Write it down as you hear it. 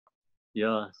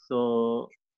Yeah. So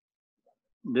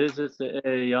this is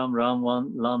a Yam Ram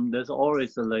one Lam. There's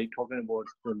always like talking about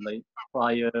like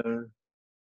fire,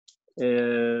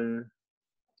 air,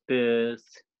 space.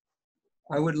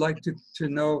 I would like to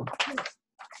know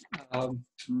um,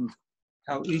 Mm.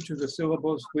 how each of the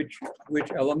syllables, which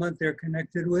element they're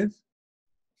connected with.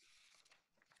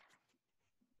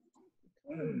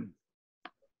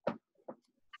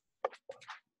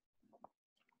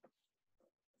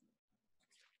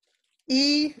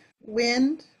 E,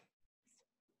 wind.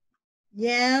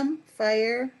 Yam,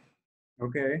 fire.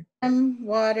 Okay. Ram,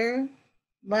 water.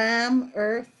 Lamb,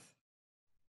 earth.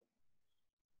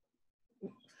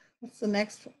 What's the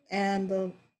next?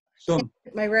 And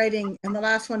my writing, and the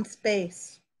last one,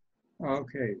 space.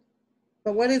 Okay.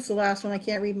 But what is the last one? I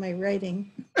can't read my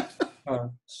writing.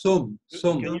 Sum.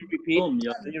 Can you repeat?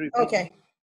 Yeah. Can you repeat? Okay.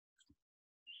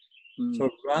 Mm. So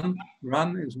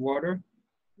ram is water.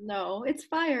 No, it's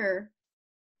fire.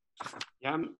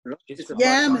 Yam is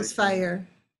Yam is fire,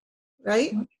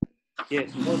 right?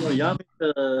 Yes. No, no, Yam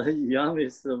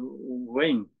is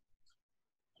wing.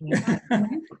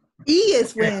 E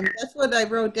is wind. That's what I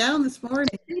wrote down this morning.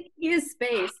 E is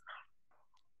space.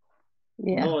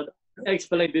 Yeah. No,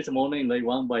 explain this morning like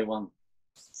one by one.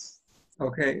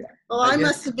 Okay. Oh, I I guess-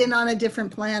 must have been on a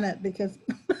different planet because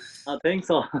I think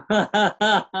so.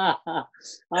 I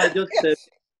just said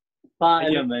fire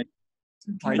element.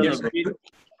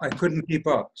 I couldn't keep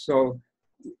up. So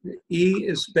E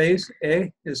is space,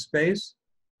 A is space.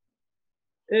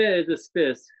 A is the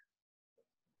space.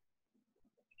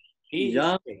 E is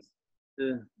Yam, space.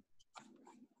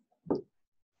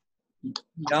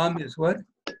 Yam is what?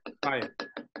 Fire.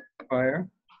 Fire.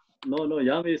 no,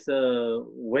 Yam is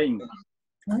wing.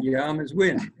 Yam is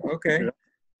wind. Okay.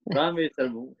 Ram is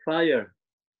fire.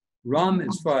 Ram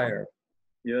is fire.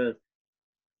 Yes.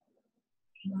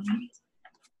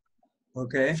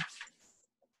 Okay.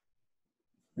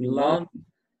 And Lam,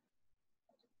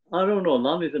 I don't know.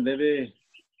 Lam is maybe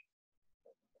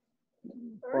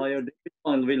fire. This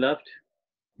one we left.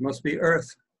 must be earth.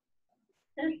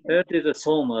 Earth is a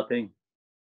soul, I think.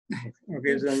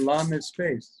 Okay, so Lam is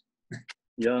space.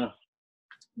 Yeah.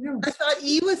 I thought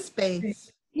E was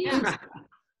space. Yeah.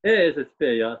 A is a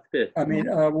space. Yeah, space. I mean,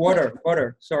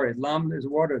 water. Sorry, Lam is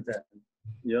water then.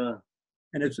 Yeah.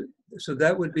 And it's, so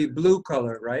that would be blue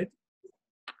color, right?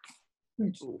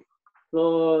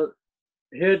 So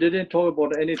here didn't talk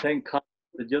about anything.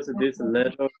 Just this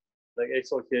letter like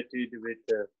associated with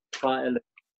fire element.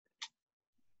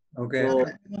 Okay.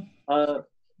 So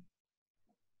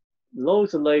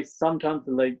those like sometimes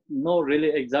like not really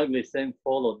exactly same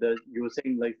follow that you're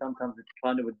saying like sometimes it's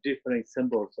kind of a different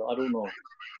symbol. So I don't know.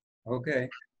 Okay.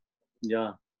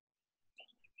 Yeah.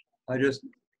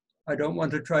 I don't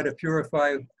want to try to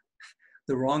purify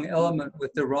the wrong element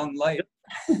with the wrong light.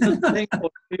 The thing for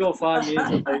 305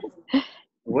 means like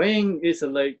wing is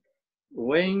like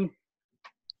wing,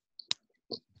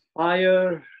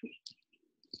 fire,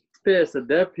 space,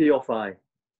 that purify.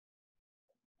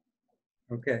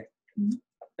 Okay.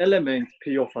 Element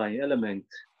purifying, element,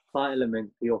 fire element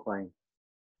purifying.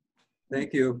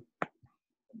 Thank you.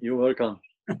 You're welcome.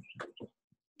 I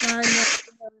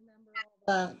never remember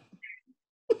all that.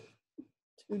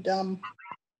 Too dumb.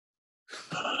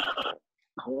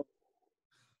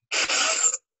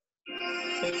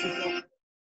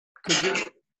 Could you?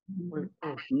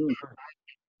 Mm.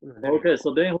 Okay,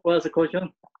 so then who has a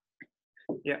question?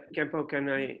 Yeah, Kempo, can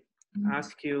I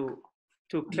ask you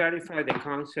to clarify the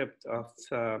concept of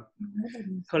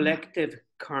collective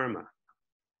karma?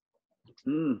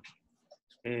 Mm.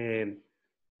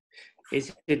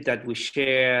 Is it that we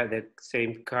share the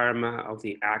same karma of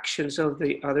the actions of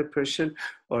the other person,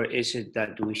 or is it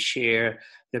that we share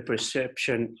the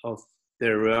perception of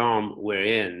the realm we're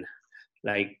in?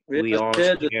 Like we all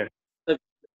share the- share.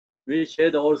 We share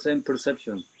the all same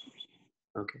perception.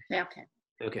 Okay. Yeah, okay.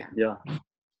 Okay. Yeah.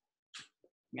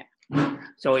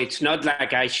 So it's not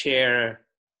like I share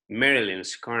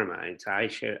Marilyn's karma. It's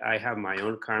I have my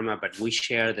own karma, but we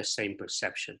share the same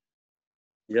perception.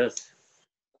 Yes.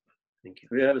 Thank you.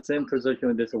 We have the same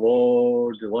perception in this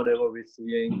world, whatever we're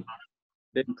seeing,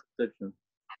 same perception.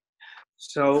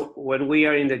 So when we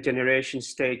are in the generation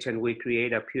stage and we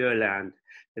create a pure land,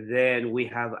 then we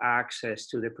have access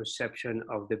to the perception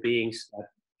of the beings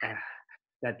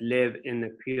that live in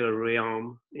the pure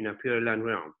realm, in a pure land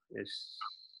realm.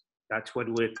 That's what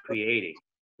we're creating,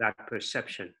 that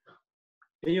perception.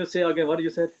 Can you say again what you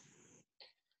said?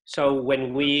 So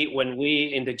when we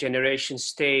in the generation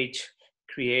stage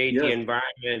create the Yes.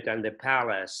 environment and the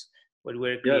palace, what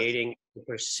we're Yes. creating the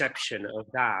perception of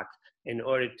that in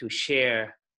order to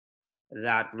share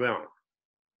that realm.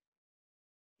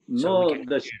 No,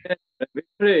 we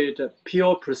create a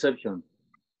pure perception.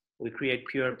 We create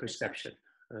pure perception.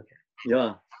 Okay.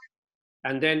 Yeah.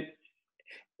 And then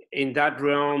in that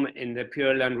realm, in the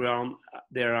Pure Land realm,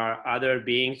 there are other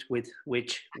beings with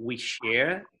which we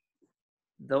share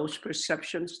those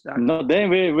perceptions. That no, then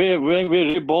we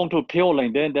reborn to Pure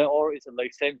Land, then there all is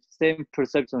like same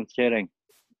perception sharing.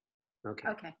 okay.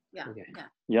 Okay, yeah, Okay.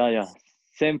 yeah. Yeah.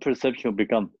 Same perception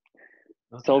become.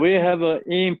 Okay. So we have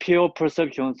impure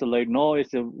perceptions, like no,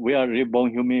 we are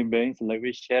reborn human beings, like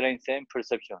we sharing same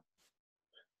perception.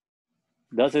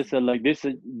 That is like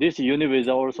this universe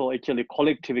also actually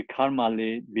collective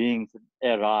karmally beings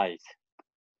arise.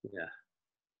 Yeah.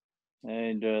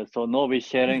 And so now we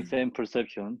sharing same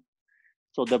perception.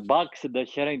 So the bugs, they're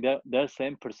sharing their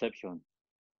same perception.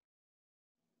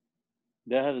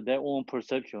 They have their own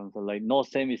perceptions, like no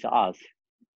same is us.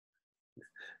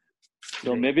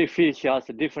 So maybe fish has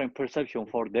a different perception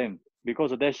for them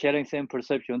because they're sharing same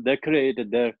perception. They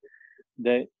created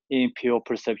their impure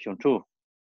perception too.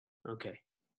 Okay.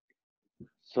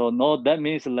 So no, that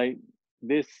means like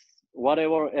this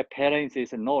whatever appearance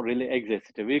is not really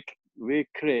exist. We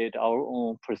create our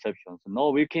own perceptions.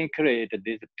 No, we can create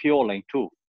this pure line too.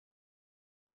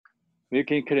 We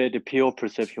can create a pure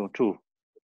perception too.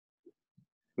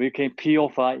 We can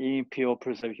purify impure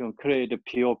perception, create a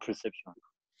pure perception.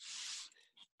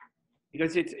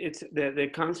 Because it's the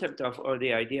concept of, or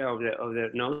the idea of the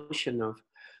notion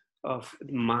of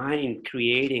mind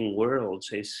creating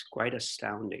worlds is quite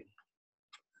astounding.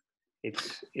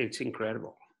 It's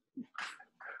incredible.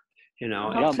 You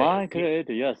know. Yeah, mind create,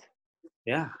 yes.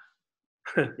 Yeah.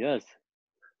 Yes.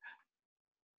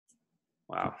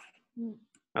 Wow.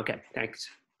 Okay, thanks.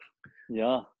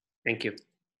 Yeah. Thank you.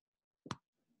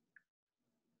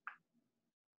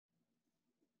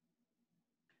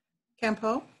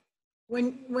 Campo,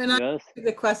 when Yes. I asked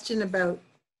the question about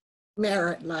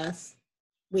merit last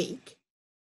week,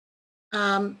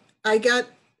 I got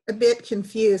a bit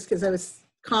confused because I was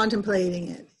contemplating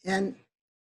it. And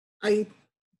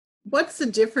what's the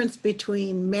difference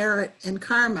between merit and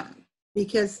karma?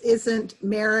 Because isn't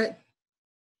merit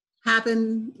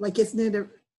happen, like isn't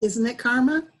it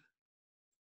karma?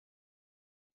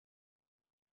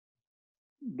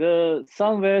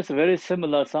 Some ways very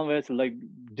similar, some ways like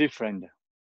different.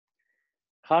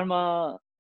 Karma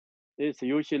is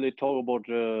usually talk about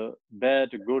bad,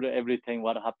 good, everything,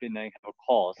 what happening have a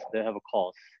cause. They have a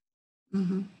cause.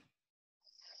 Mm-hmm.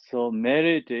 So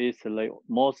merit is like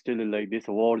mostly like this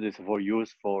word is for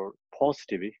use for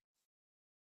positive,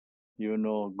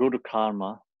 good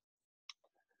karma.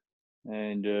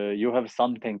 And you have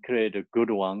something create a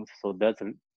good ones. So that's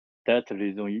the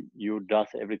reason you does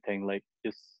everything like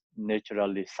just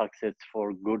naturally success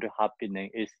for good happening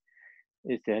is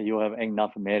you have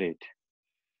enough merit.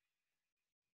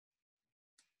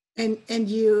 And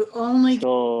you only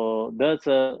so that's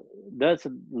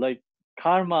like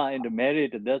karma and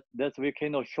merit that's we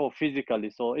cannot show physically,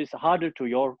 so it's harder to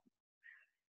your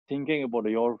thinking about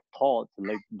your thoughts,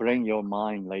 like bring your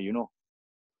mind, like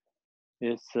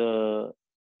it's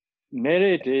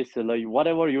merit is like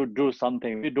whatever you do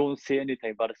something, we don't see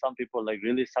anything, but some people like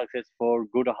really successful,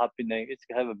 good happening, it's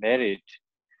have a merit,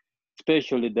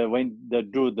 especially when they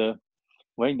do the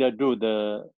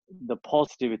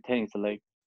positive things, like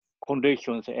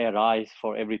conditions arise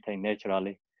for everything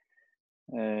naturally,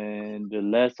 and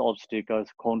less obstacles,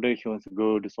 conditions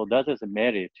good, so that is a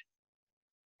merit.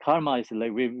 Karma is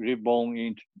like we reborn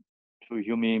into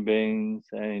human beings,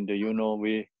 and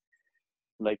we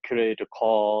like create a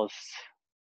cause,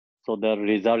 so the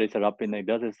result is happening.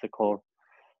 That is the core.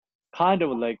 Kind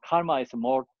of like karma is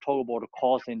more talk about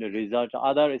cause and the result.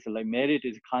 Other is like merit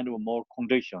is kind of more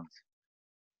conditions.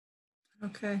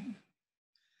 Okay.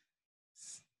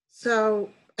 So,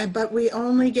 but we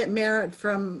only get merit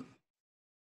from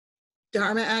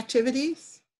Dharma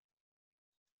activities?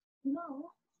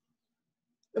 No.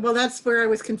 Well, that's where I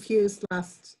was confused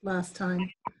last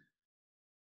time.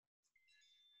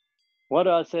 What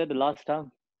I said last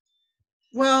time?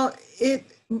 Well,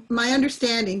 my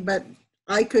understanding, but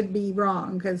I could be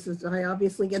wrong because I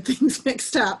obviously get things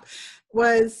mixed up,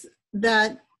 was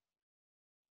that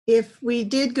if we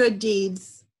did good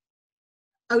deeds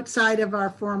outside of our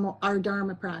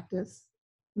Dharma practice,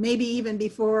 maybe even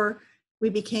before we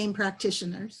became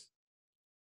practitioners,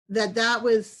 that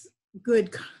was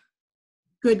good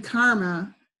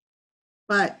karma,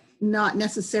 but not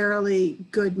necessarily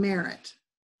good merit.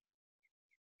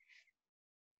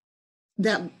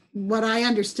 That what I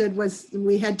understood was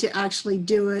we had to actually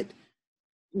do it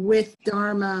with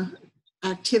Dharma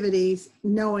activities,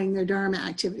 knowing their Dharma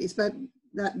activities, but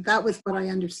that was what I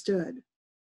understood.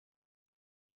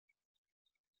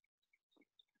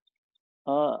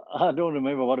 I don't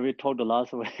remember what we talked the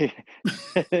last way.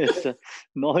 It's a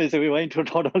noise. We went to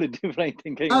totally different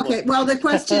thinking. Okay, well, the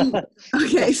question,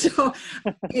 okay, so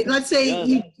let's say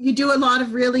Yeah. you do a lot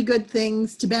of really good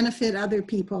things to benefit other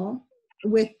people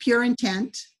with pure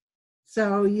intent.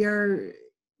 So you're,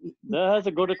 There has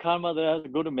a good karma, there has a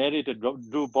good merit to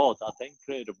do both, I think,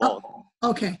 create both.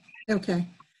 okay,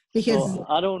 because, So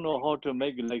I don't know how to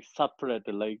make like separate,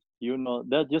 like, you know,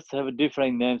 they just have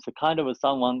different names. Kind of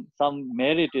some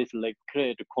merit is like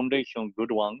create condition,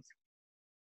 good ones,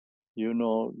 you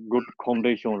know, good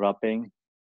condition wrapping.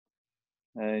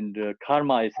 And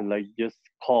karma is like just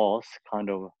cause, kind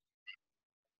of.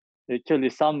 Actually,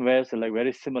 some ways like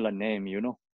very similar name, you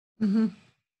know. mhm,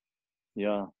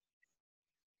 Yeah.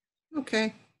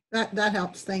 okay, that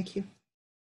helps, thank you.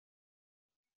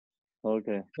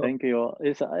 Okay. Thank you.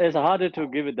 It's harder to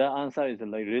give it that answer. It's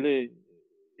like really,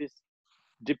 it's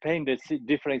depend the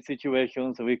different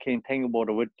situations. We can think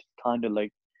about what kind of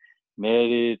like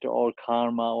merit or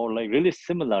karma or like really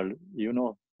similar, you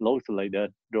know, looks like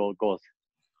that goes.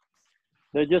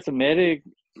 They just merit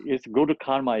is good,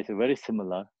 karma is very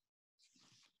similar.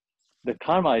 The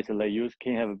karma is like you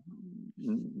can have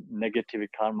negative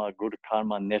karma, good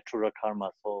karma, natural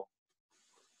karma. So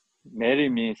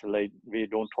merit means like we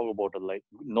don't talk about like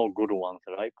no good ones,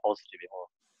 right? Positive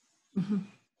or Mhm.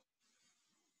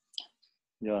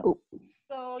 yeah.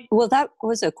 So Well, that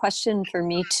was a question for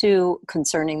me too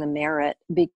concerning the merit,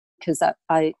 because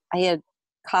I had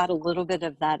caught a little bit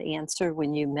of that answer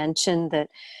when you mentioned that,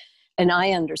 and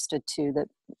I understood too that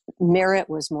merit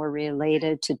was more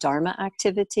related to dharma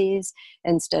activities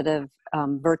instead of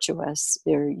virtuous,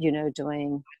 or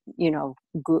doing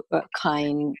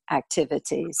kind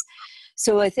activities.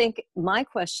 So I think my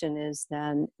question is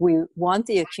then, we want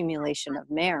the accumulation of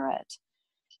merit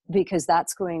because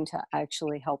that's going to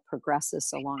actually help progress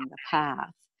us along the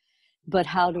path. But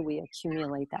how do we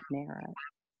accumulate that merit?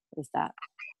 Is that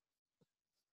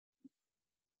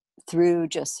through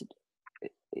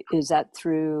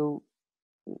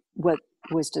what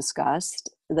was discussed,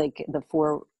 like the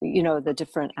four, the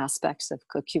different aspects of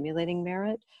accumulating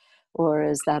merit? Or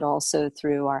is that also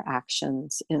through our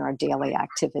actions in our daily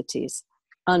activities,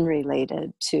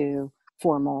 unrelated to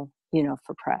formal,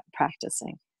 for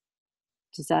practicing?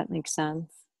 Does that make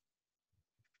sense?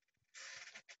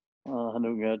 I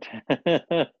don't get.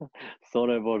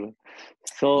 Sorry about it.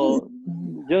 So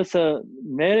just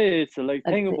merit is like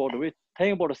think about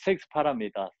six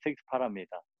parameter.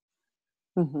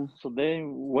 Mm-hmm. So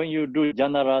then when you do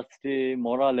generosity,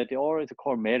 morality, or it's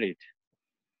called merit.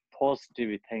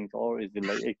 Positive things or is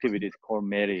like activities called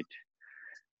merit.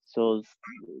 So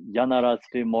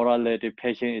generosity, morality,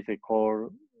 patience is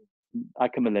called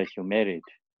accumulation, merit.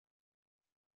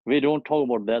 We don't talk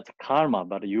about that karma,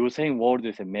 but using word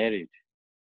is a merit,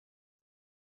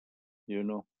 you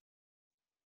know.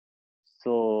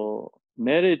 So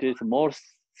merit is more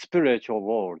spiritual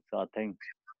words, I think.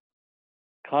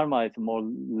 Karma is more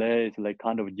less like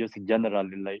kind of just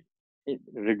generally like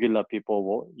regular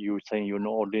people, you saying,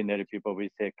 ordinary people, we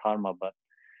say karma, but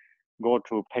go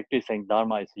to practicing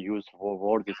dharma is used for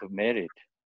words of merit.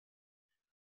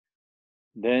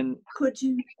 Then could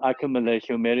you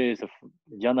accumulation, merit is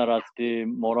generosity,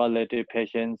 morality,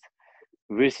 patience.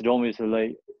 Wisdom is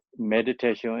like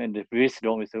meditation, and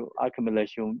wisdom is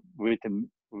accumulation with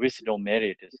wisdom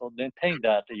merit. So then think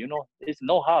that, it's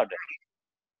no hard.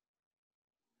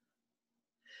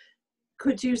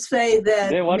 could you say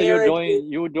that Then what are you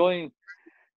merit doing?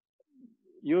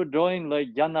 You're doing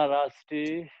like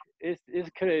generosity is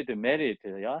create merit,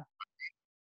 yeah?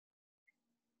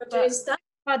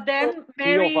 but then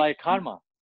Purify karma.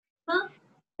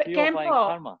 Purifying Kempo,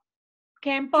 karma.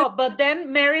 Kempo, but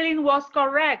then Marilyn was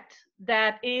correct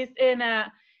that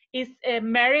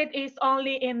merit is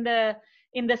only in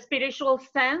the spiritual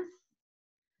sense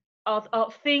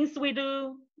of things we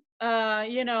do,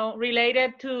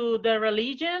 related to the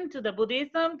religion, to the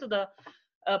Buddhism, to the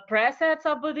precepts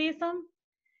of Buddhism,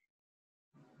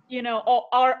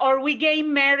 or we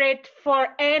gain merit for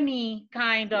any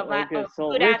kind of, Okay,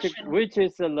 so good action. which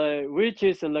is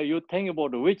like you think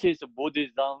about which is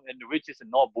Buddhism and which is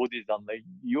not Buddhism. Like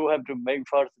you have to make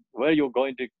first where you're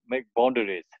going to make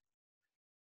boundaries.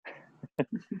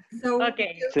 So,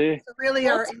 Okay. See, so really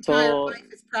our entire life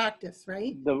is practice,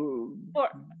 right? the For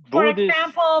Buddhist,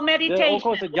 example, meditation. of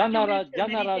course, What you mentioned,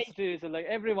 generosity is like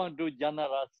everyone do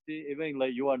generosity. Even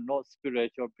like you are not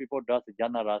spiritual, people does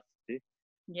generosity.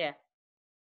 Yeah.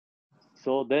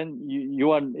 So then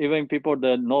you are even people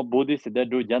that not Buddhist, they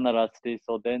do generosity.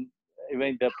 So then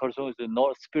even the person is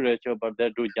not spiritual, but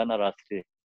they do generosity.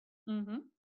 Mm-hmm.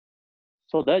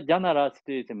 So that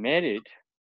generosity is merit.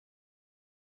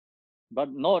 but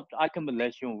not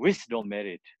accumulation, wisdom,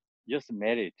 merit, just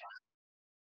merit.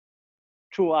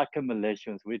 True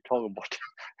accumulations we talk about.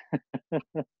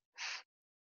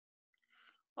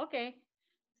 Okay.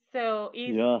 So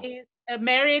is Yeah.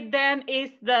 merit then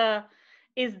is the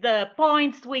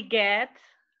points we get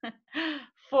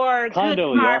for Kind good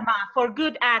of, yeah. karma, for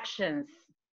good actions.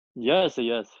 Yes,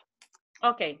 yes.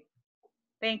 Okay.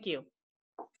 Thank you.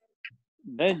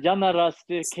 Then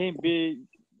Janarasti can be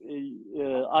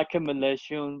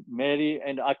accumulation, merit,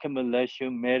 and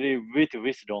accumulation, merit with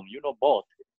wisdom. You know, both.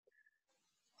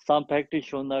 Some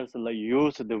practitioners like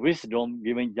use the wisdom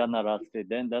given Janarasti,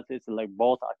 then that is like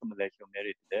both accumulation,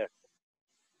 merit there.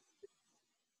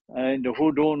 And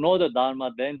who don't know the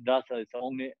Dharma, then that is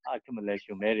only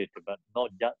accumulation, merit, but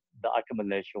not just the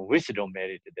accumulation, wisdom,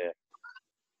 merit there.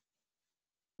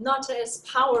 Not as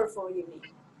powerful, you mean?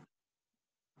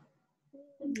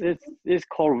 It's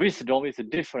called wisdom. It's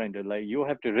different. Like you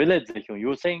have the realization.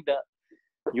 You're saying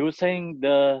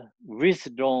the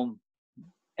wisdom,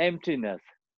 emptiness.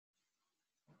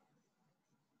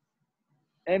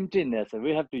 Emptiness.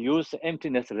 We have to use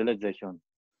emptiness realization.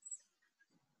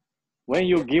 When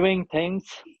you're giving things,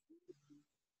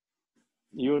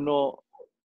 you know,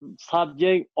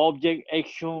 subject, object,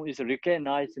 action is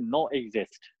recognized, no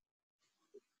exist.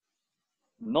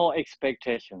 No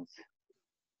expectations.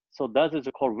 So that is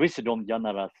called wisdom,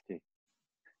 Janarasti.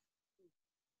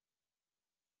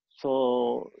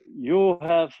 So you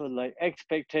have like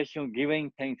expectation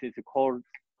giving things is called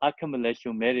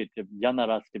accumulation, merit,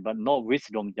 Janarasti, but no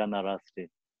wisdom, Janarasti.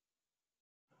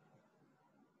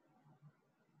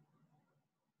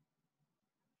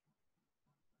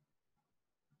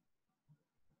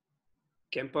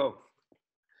 Khenpo,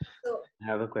 I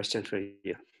have a question for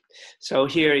you. So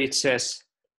here it says,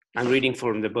 I'm reading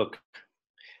from the book.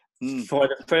 For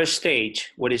the first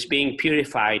stage, what is being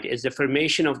purified is the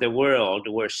formation of the world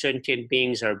where sentient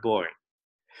beings are born.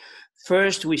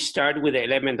 First, we start with the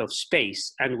element of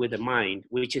space and with the mind,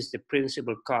 which is the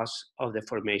principal cause of the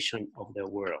formation of the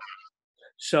world.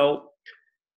 So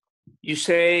you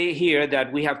say here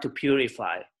that we have to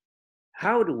purify.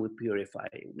 How do we purify?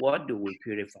 What do we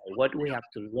purify? What do we have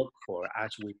to look for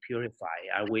as we purify?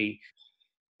 Are we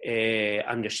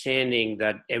understanding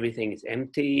that everything is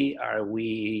empty? Are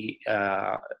we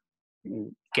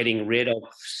getting rid of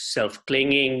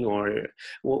self-clinging, or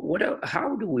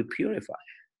how do we purify?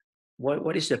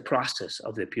 What is the process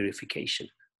of the purification?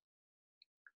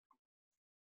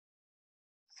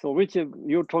 So which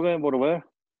you're talking about where?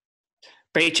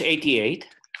 Page 88.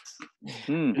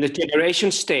 The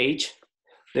generation stage,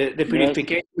 the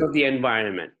purification of the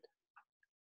environment.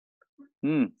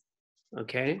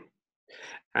 Okay.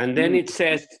 And then it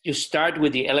says you start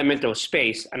with the element of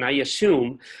space. And I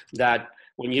assume that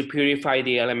when you purify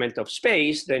the element of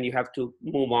space, then you have to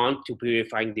move on to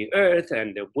purifying the earth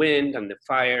and the wind and the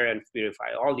fire and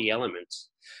purify all the elements.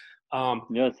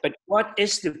 Yes. But what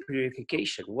is the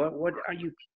purification?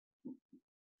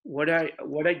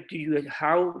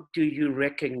 How do you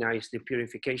recognize the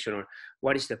purification, or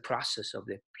what is the process of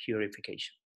the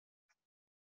purification?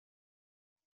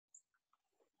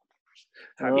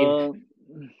 I mean,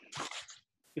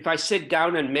 if I sit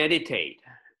down and meditate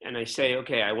and I say,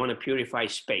 okay, I want to purify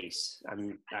space,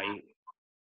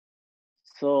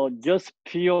 so just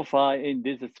purify in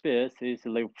this space is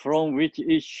like from which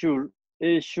it should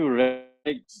this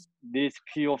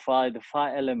purify the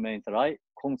 5 elements, right?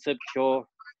 Conceptual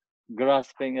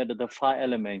grasping at the 5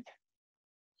 elements.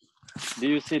 Do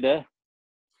you see that?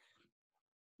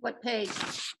 What page?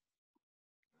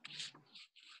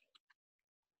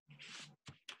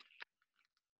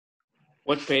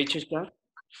 What page is that?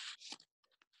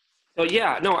 So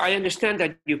yeah, no, I understand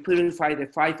that you purify the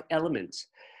 5 elements.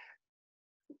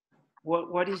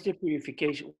 What is the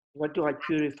purification? What do I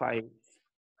purify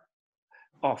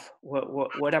of?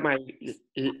 What am I?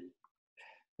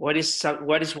 What is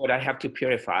what I have to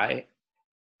purify?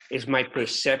 Is my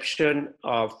perception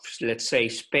of, let's say,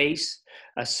 space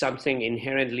as something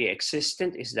inherently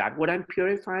existent? Is that what I'm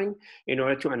purifying in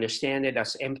order to understand it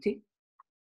as empty?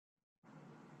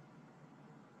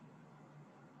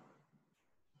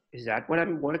 Is that what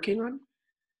I'm working on?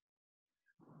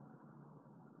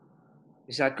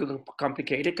 Is that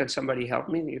complicated? Can somebody help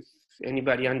me if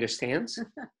anybody understands?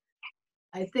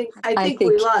 I think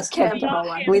we lost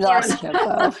Khenpo. We lost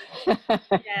Khenpo.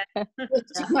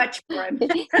 It's too much for him.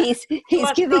 He's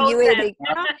giving you an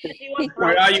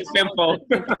Where are you, Khenpo?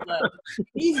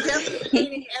 He's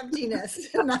definitely emptiness.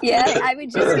 Yeah, I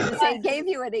was just going to say, gave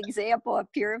you an example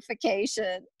of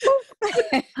purification.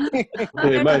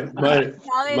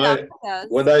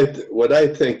 What I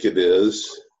think it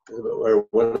is, or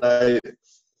what I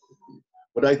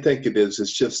what I think it is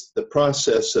just the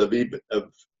process of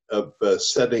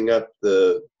setting up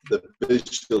the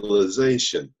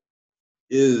visualization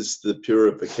is the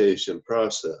purification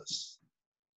process.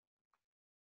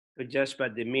 So just by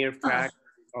the mere fact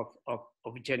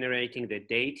of generating the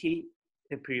deity,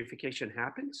 the purification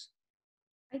happens?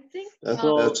 I think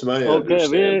That's my okay,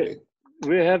 understanding.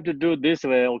 we have to do this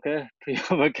way, okay?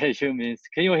 Purification means,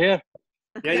 can you hear?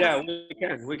 Yeah, we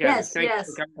can. Yes, Thank you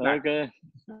yes. for coming back. Okay.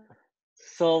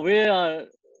 So we are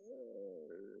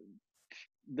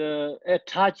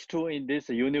attached to in this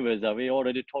universe. We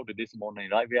already talked this morning,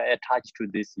 right? We are attached to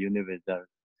this universe.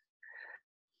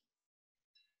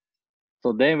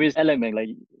 So then with element, like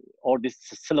all these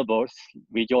syllables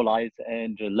visualize,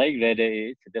 and like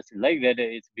radius, this like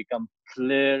radius become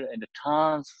clear and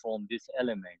transform this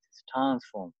element,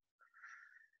 transform.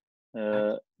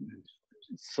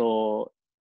 So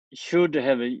should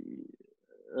have,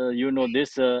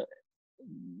 this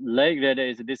like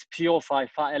radius, this purify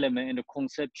five element and the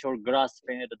conceptual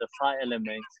grasping at the five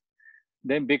elements,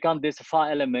 then become this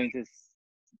five elements is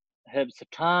helps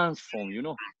transform,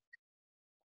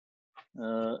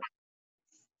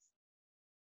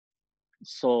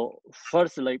 So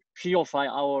first, like purify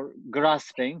our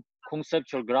grasping,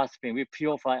 conceptual grasping. We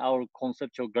purify our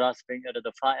conceptual grasping at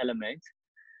the five elements.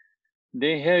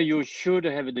 Then here you should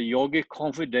have the yogic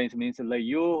confidence, means like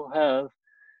you have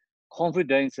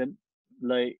confidence and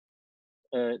like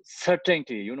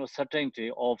certainty,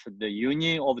 certainty of the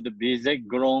union of the basic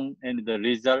ground and the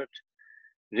result.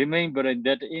 Remembering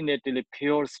that innately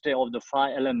pure state of the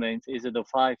five elements is the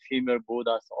five female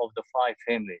Buddhas of the five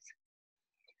families.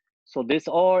 So this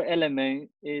all element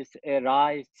is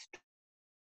arise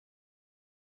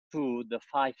to the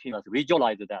five females.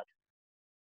 Visualize that.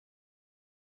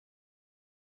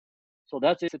 So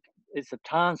that is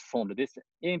transformed. This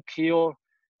impure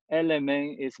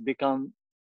element is become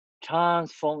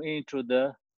transformed into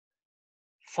the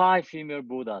five female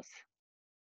Buddhas.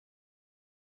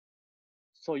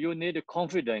 So you need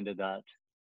confidence in that.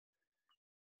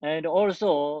 And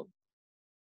also,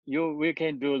 we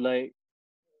can do like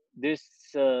this,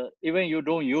 even you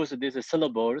don't use these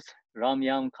syllables, Ram,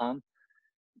 Yam, Kam.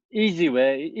 Easy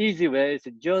way is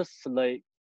just like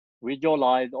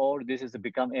visualize all this is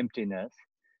become emptiness,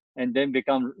 and then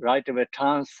become right away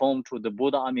transformed to the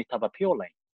Buddha Amitabha Pure Lane.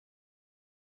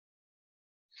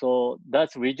 So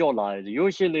that's visualized.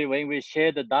 Usually when we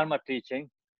share the Dharma teaching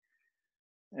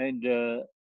and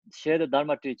share the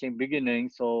Dharma teaching beginning,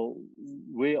 so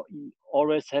we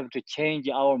always have to change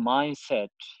our mindset,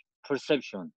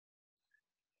 perception.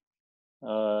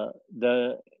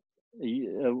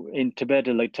 In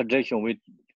Tibetan like tradition, we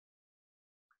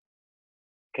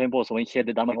Khenpo, when share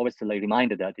the Dharma, always like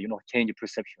reminded that, change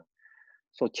perception.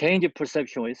 So change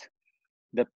perception is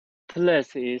the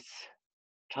place is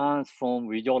transform,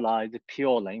 visualize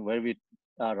pure lane, where we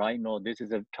are right now. This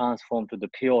is a transform to the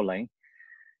pure lane.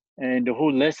 And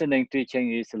who listening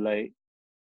teaching is like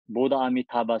Buddha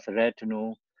Amitabha's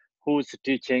retinue, whose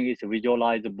teaching is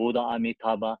visualize Buddha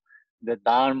Amitabha. The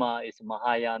Dharma is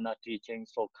Mahayana teaching.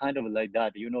 So kind of like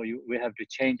that, we have to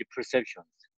change perceptions.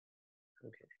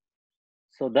 Okay.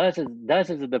 So that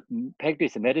is the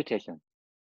practice meditation.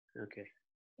 Okay.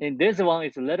 In this one,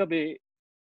 it's a little bit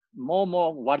more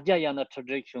Vajrayana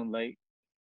tradition, like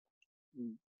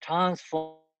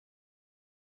transform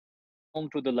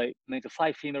to the like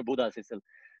five female Buddhas. It's a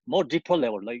more deeper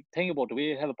level. Like think about,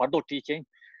 we have a Bardo teaching,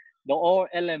 the all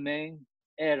element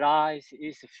arise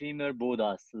is female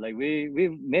Buddhas. Like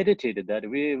we meditated that,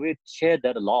 we shared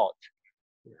that a lot.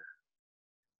 Yeah.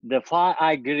 The five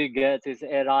aggregates is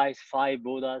arise five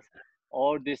Buddhas.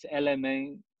 All this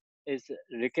element is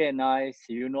recognized,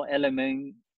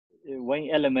 element, when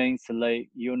elements like,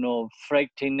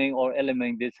 fractioning or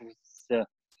element, this is,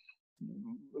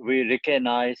 we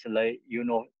recognize like,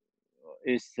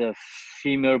 is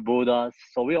female Buddhas.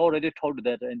 So we already told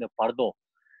that in the Bardo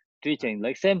teaching,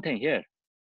 like same thing here.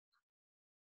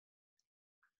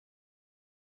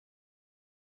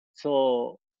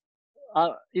 So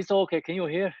it's okay. Can you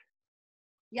hear?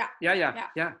 Yeah.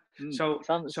 So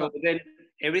then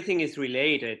everything is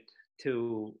related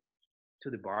to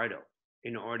the Bardo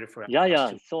in order for us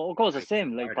to, so of course the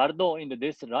same, like Bardo in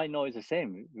this right now is the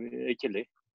same actually.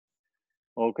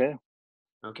 Okay.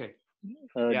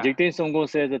 Jigten Songgon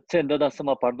says that Chendada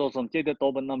Sama Bardo some Cheda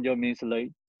Tobanam means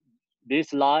like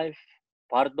this life,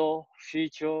 Bardo,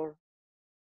 future.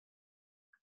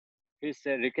 He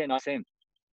said recognize same.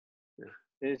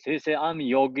 He said, I'm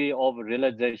yogi of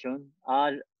realization.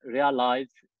 I realize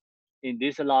in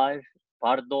this life,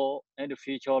 Bardo and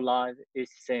future life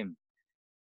is same.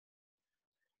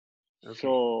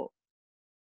 So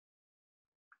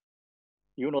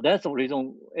you know, that's the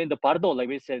reason in the Bardo, like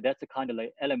we said, that's the kind of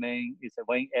like element is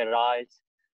when it arises,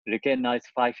 recognize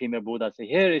 5 female Buddhas.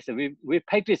 Here is we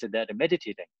practice that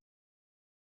meditating.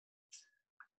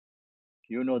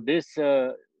 You know, this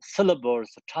syllables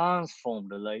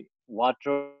transformed like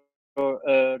water,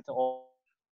 earth,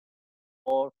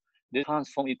 or they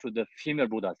transform into the female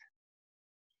Buddhas.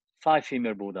 5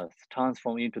 female Buddhas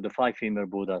transform into the 5 female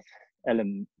Buddhas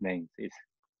elements.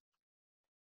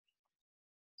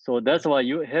 So that's why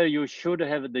you should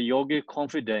have the yogic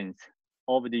confidence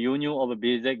of the union of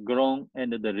basic ground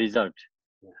and the result.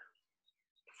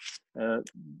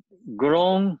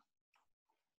 Ground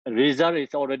result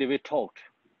is already we talked.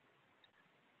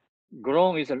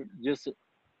 Ground is just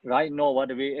right now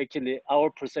what we actually our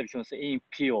perceptions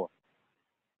impure.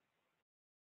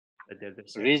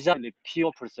 Result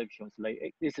pure perceptions,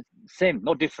 like it's the same,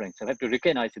 no difference. I have to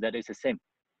recognize that it's the same.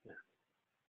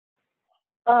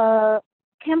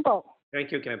 Campbell.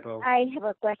 Thank you, Campbell. I have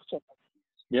a question.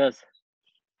 Yes.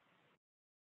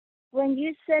 When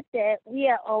you said that we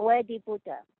are already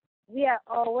Buddha, we are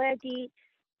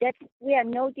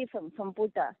no different from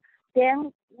Buddha,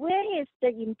 then where is the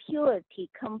impurity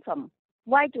come from?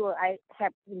 Why do I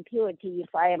have impurity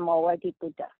if I am already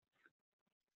Buddha?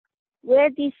 Where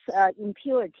this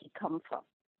impurity come from?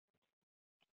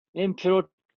 Impurity.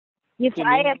 If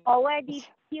I am already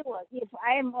pure, if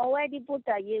I am already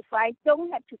Buddha, if I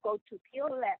don't have to go to Pure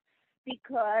Land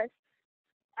because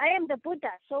I am the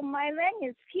Buddha, so my land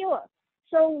is pure.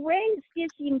 So where is this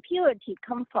impurity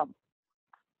come from?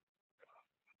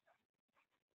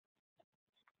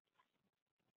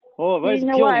 Oh, where is you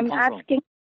know what I'm come asking?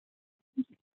 From?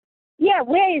 Yeah,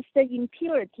 where is the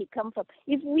impurity come from?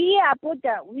 If we are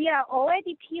Buddha, we are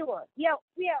already pure. Yeah,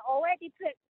 we are already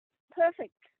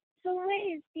perfect. So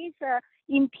where is this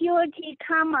impurity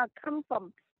karma come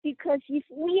from? Because if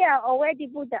we are already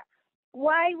Buddha,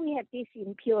 why we have this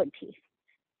impurity?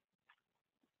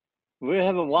 We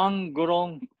have one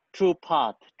ground, two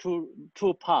path.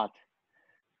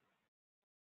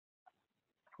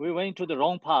 We went to the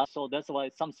wrong path, so that's why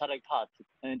some select path,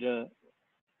 and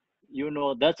you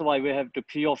know that's why we have to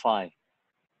purify.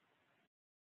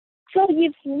 So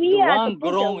if we the are one the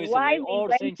Buddha, ground is why like all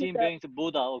sentient beings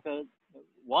Buddha. Okay,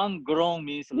 one ground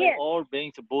means like yes. all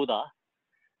beings Buddha,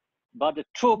 but the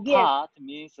two yes. path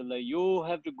means like you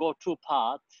have to go two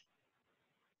path.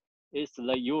 It's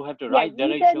like you have the right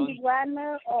direction.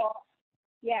 Nirvana or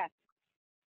yeah.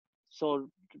 So.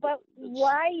 But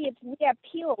why, if we are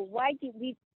pure, why did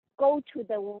we go to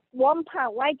the one path?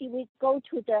 Why did we go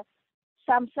to the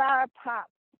samsara path?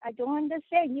 I don't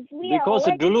understand. If we because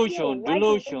are delusion, pure,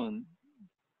 delusion,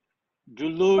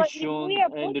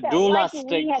 and Buddha,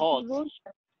 dualistic thoughts.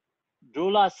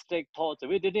 Dualistic thoughts.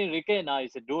 We didn't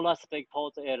recognize dualistic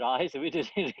thoughts arise. We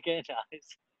didn't recognize.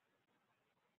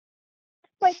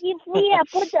 But if we are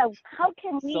Buddha, how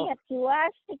can we have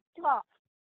dualistic thoughts?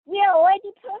 We are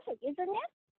already perfect, isn't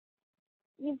it?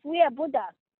 If we are Buddha.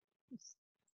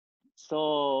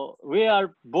 So we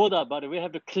are Buddha, but we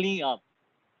have to clean up.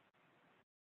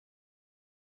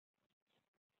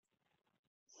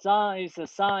 Sun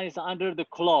is under the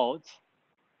clouds.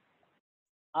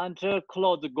 Until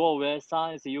clouds go away,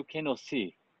 sun is you cannot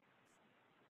see.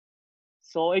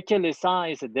 So actually sun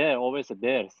is there, always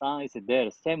there. Sun is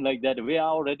there. Same like that. We are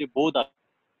already Buddha.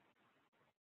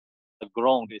 The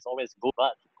ground is always Buddha,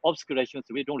 but obscurations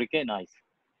we don't recognize.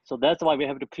 So that's why we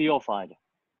have to purify.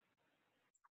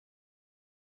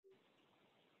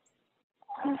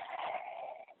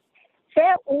 So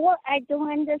what I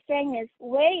don't understand is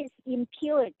where is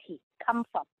impurity come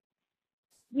from?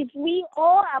 If we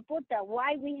all are Buddha,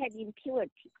 why we have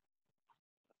impurity?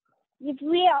 If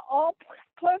we are all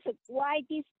perfect, why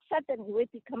this suddenly we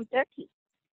become dirty?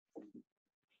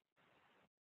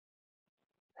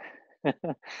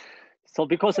 So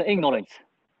because of ignorance.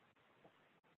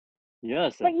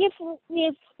 Yes. But if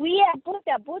we are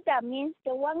Buddha, Buddha means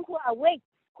the one who awake,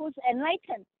 who's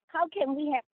enlightened. How can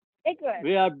we have ignorance?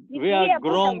 We are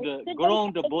grown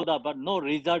Buddha, but no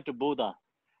result Buddha.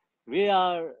 We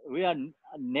are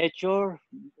nature.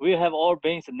 We have all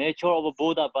beings nature of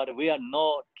Buddha, but we are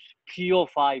not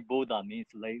purified Buddha. Means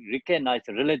like recognize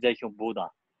realization Buddha.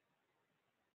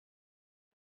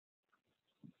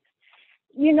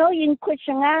 You know, in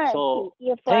Christianity, so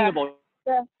if think about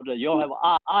you have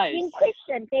eyes. In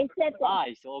Christian, they said that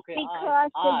eyes. Okay, because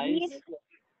eyes.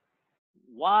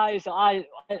 Why is eye?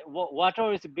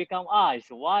 Water is become ice.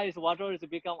 Why is water is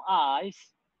become ice?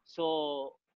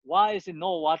 So why is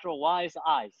no water? Why is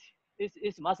ice?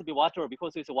 It must be water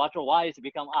because it's water. Why is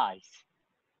become ice?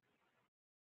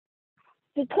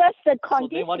 Because the condition.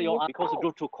 So then what do you because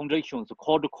due to conditions,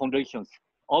 cold conditions,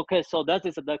 Okay, so that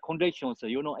is the conditions,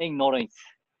 you know, ignorance,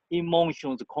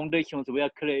 emotions, conditions we are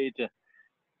create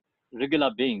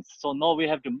regular beings. So now we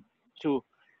have to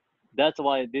that's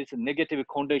why this negative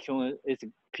condition is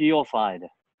purified.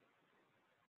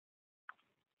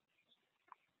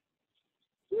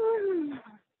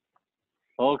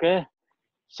 Okay,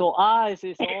 so ice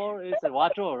is all is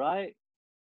water, right?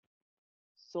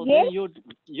 So Yes. then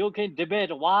you can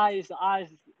debate why is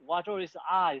ice water is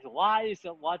ice, why is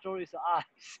water is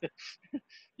ice.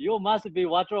 You must be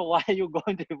water, why are you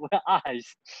going to be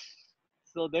ice?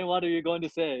 So then what are you going to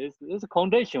say? It's a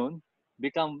condition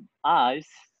become ice.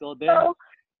 So then So,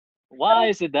 why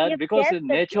is it that? if Because that's in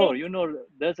the nature, case, you know,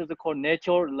 this is called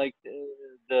nature, like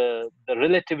the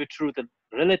relative truth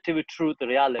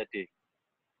reality.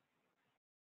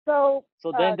 so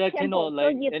So then there Temple, cannot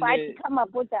like so if I become a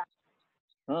Buddha,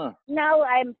 now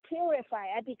I'm purified,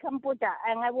 I become Buddha,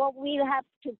 and I will have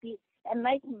to be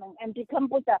enlightenment and become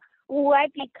Buddha. Will I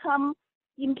become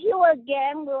impure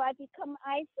again? Will I become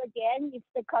ice again? Is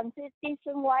the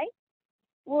constitution right?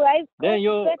 Will I then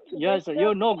go back to yes,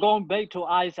 you're not going back to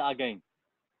ice again.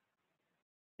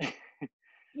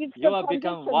 You have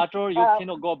become water, you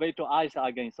cannot go back to ice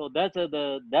again. So that's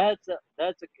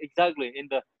exactly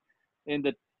in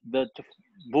the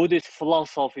Buddhist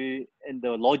philosophy, and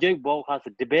the logic book has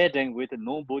debating with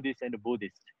non-Buddhist and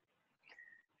Buddhist.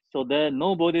 So the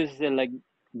non-Buddhist is like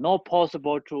not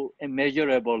possible to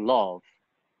immeasurable love,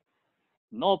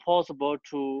 not possible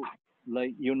to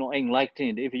like, you know,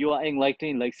 enlightened. If you are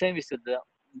enlightened, like same as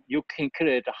you can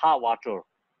create hot water.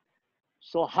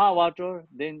 So hot water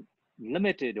then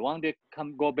limited. One day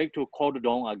go back to cold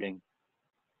dawn again.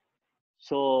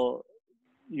 So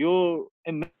you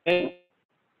immeasurable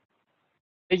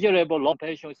long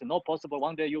patience is not possible.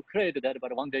 One day you create that,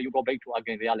 but one day you go back to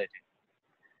again reality.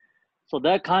 So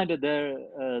that kind of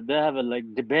they have a, like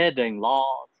debating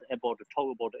lots about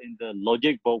talk about in the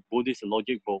logic book, Buddhist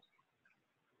logic book.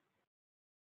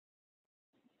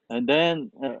 And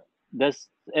then that's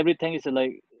everything is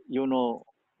like, you know,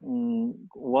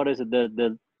 what is it?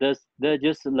 They're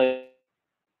just like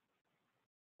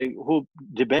who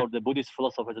debate the Buddhist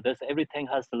philosophers. There's everything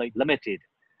has like limited,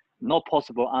 not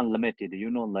possible unlimited. You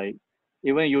know, like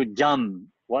even you jump,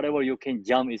 whatever you can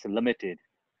jump is limited.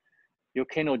 You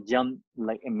cannot jump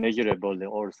like immeasurably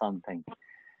or something.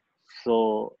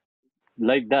 So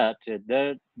like that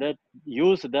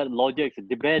use that logic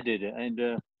debated,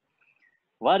 and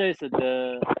what is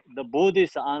the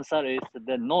Buddhist answer is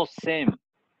the no same.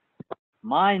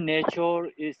 My nature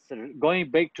is going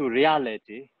back to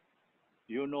reality.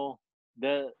 You know,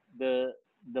 the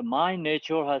my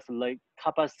nature has like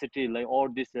capacity, like all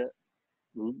this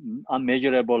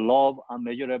unmeasurable love,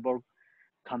 unmeasurable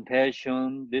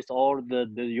compassion. This all the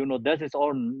you know, that is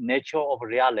all nature of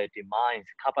reality, mind's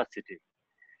capacity.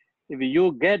 If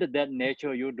you get that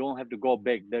nature, you don't have to go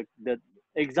back. The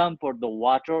example, the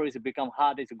water is become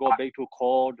hot, is go back to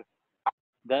cold.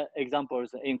 That example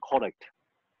is incorrect.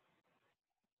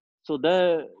 So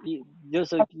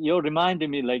just you're reminding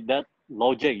me like that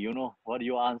logic, you know, what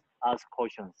you ask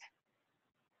questions.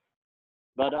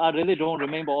 But I really don't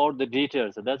remember all the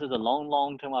details. That is a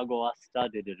long time ago. I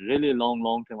studied it, really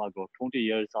long time ago, 20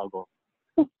 years ago.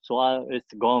 So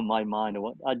it's gone my mind.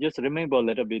 I just remember a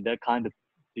little bit that kind of,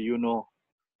 you know,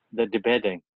 the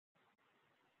debating.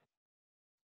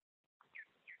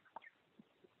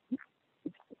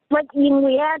 But in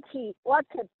reality, what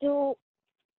to do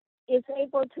is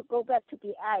able to go back to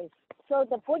the ice. So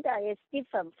the Buddha is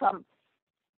different from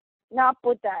not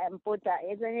Buddha and Buddha,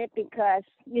 isn't it? Because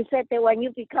you said that when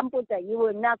you become Buddha, you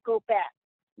will not go back.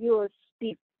 You will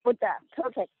be Buddha,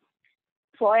 perfect,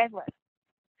 forever.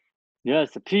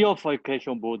 Yes,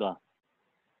 purification Buddha.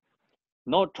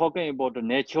 Not talking about the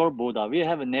natural Buddha. We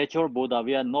have a natural Buddha.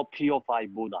 We are not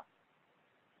purified Buddha.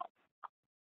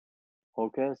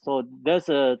 Okay, so there's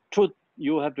a truth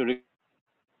you have to recognize.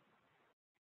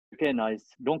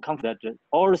 Don't come that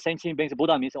all sentient beings,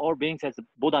 Buddha means all beings has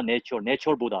Buddha nature,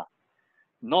 natural Buddha,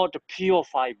 not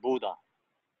purified Buddha.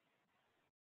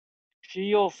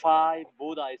 Purified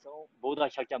Buddha is Buddha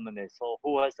Shakyamuni, so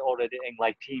who has already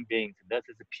enlightened beings. That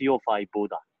is a purified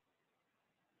Buddha.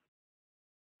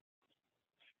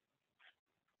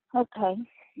 Okay,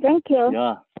 thank you.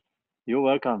 Yeah, you're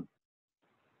welcome.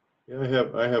 Yeah,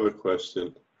 I have a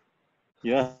question.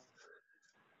 Yeah.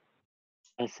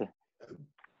 Yes.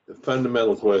 The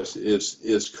fundamental question is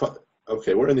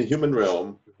okay. We're in the human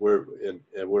realm. We're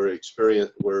where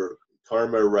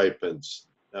karma ripens.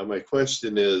 Now my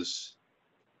question is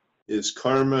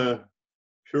karma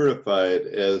purified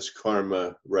as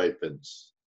karma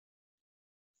ripens?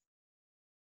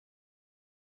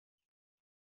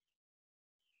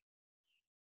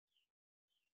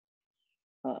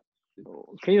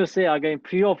 Can you say again,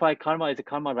 purified karma is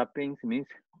karma wrappings means?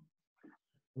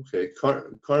 Okay,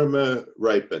 karma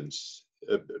ripens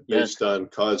based Yes. on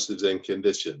causes and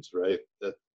conditions, right?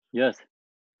 Yes.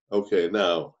 Okay,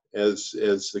 now as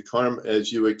the karma,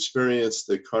 as you experience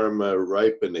the karma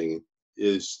ripening,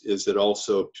 is it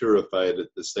also purified at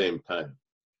the same time?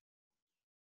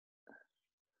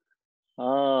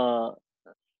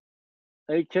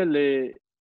 Actually,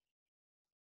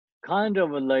 kind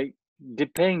of like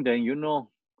depending, you know.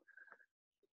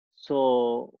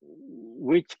 So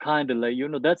which kind of like, you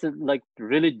know, that's like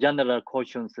really general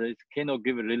questions. It cannot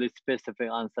give a really specific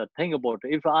answer. Think about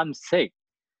it. If I'm sick,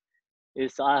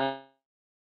 is I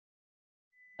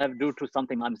have due to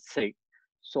something I'm sick.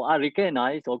 So I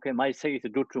recognize, okay, my sick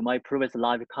is due to my previous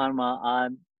life karma.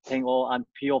 I'm think, oh, I'm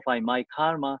purifying my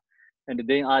karma. And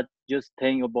then I just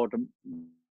think about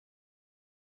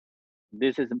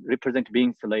this is represent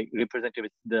beings like representative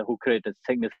the who created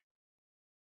sickness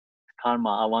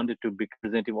karma. I wanted to be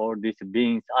representative of all these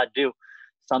beings. I do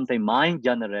something mind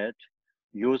generate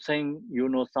using, you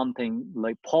know, something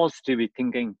like positive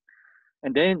thinking,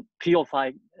 and then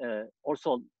purify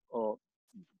also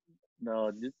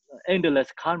this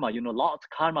endless karma, you know, lots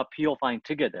karma purifying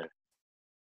together.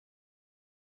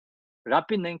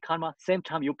 Rapid and karma, same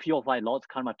time you purify lots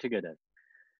karma together.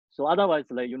 So otherwise,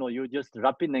 like, you know, you just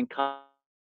rapid and karma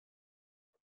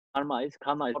is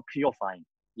purifying,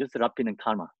 just rapid and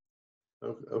karma.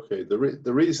 Okay, the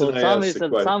reason so I some asked is the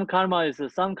question, some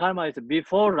karma is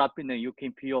before rapid you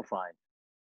can purify.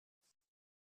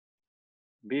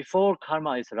 Before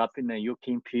karma is rapid you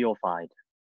can purified.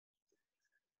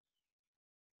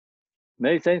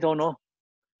 Make sense or no?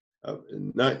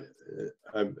 Not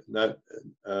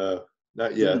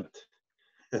yet.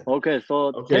 Okay, so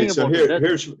okay, so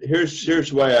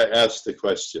here's why I asked the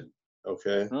question.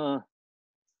 Okay, I'm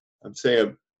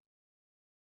saying,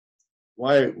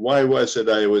 why was it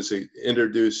I was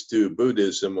introduced to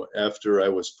Buddhism after I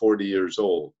was 40 years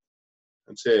old?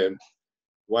 I'm saying,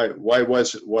 why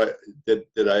did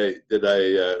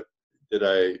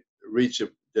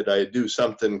I do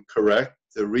something correct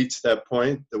to reach that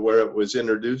point to where it was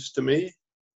introduced to me?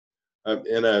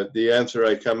 And the answer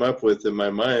I come up with in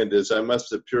my mind is I must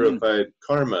have purified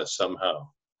karma somehow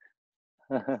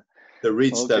to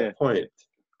reach that point.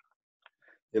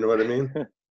 You know what I mean?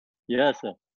 Yes,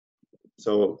 sir.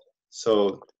 So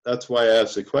that's why I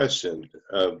asked the question.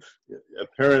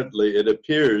 Apparently, it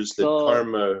appears that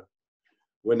karma,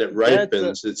 when it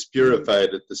ripens, it's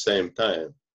purified at the same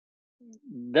time.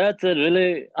 That's a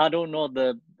really, I don't know,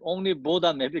 the only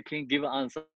Buddha maybe can give an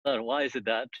answer. Why is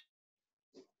that?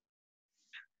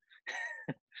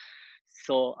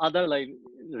 So other like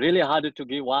really hard to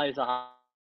give why is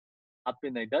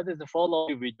happening. That is follow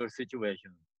with your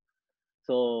situation.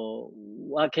 So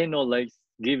I cannot like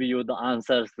give you the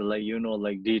answers like, you know,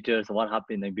 like details what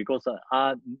happening, because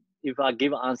if I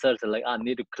give answers like I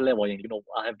need to clairvoyant, you know,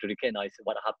 I have to recognize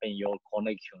what happened, your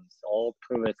connections, all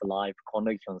previous life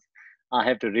connections. I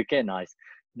have to recognize.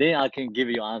 Then I can give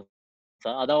you answer.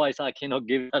 Otherwise, I cannot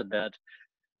give that.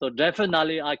 So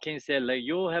definitely, I can say like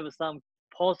you have some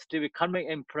positive karmic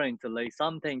imprint, like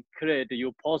something create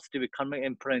you positive karmic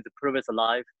imprint previous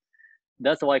life.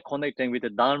 That's why connecting with the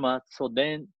Dharma. So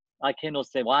then I cannot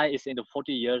say why it's in the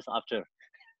 40 years after.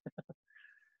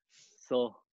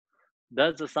 So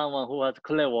that's someone who has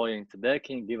clairvoyance. They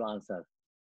can give answer.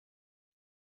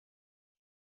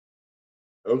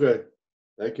 Okay,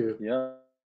 thank you. Yeah.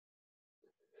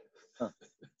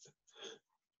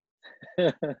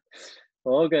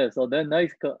 Okay, so then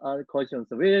next questions.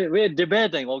 We're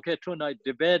debating, okay, tonight,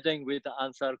 debating with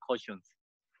answer questions.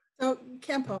 So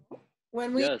Khenpo,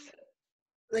 when we,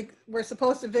 like, we're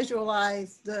supposed to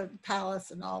visualize the palace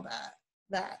and all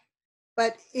that,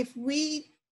 but if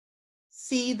we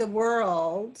see the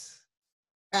world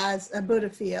as a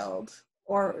Buddha field,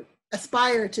 or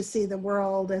aspire to see the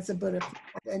world as a Buddha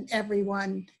field and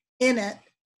everyone in it,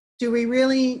 do we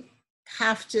really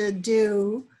have to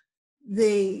do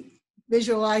the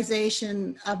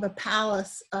visualization of a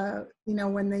palace, you know,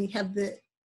 when they have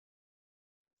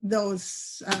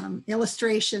those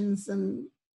illustrations and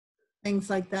things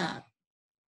like that?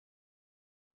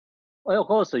 Well, of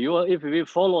course, if we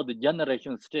follow the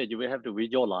generation stage, we have to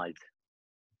visualize.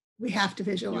 We have to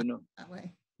visualize, you know, that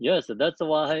way. Yes, that's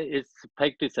why it's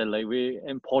practice like we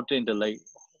important like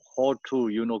how to,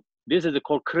 you know, this is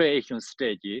called creation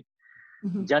stage.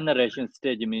 Mm-hmm. Generation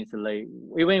stage means like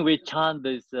even we chant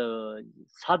this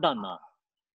sadhana.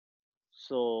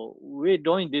 So we're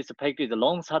doing this practice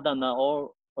long sadhana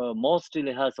or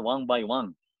mostly has one by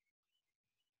one.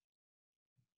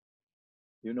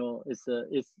 You know, it's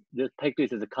the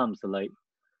practice comes like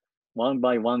one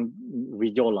by one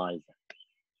visualize.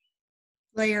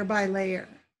 Layer by layer.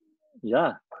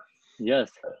 Yeah,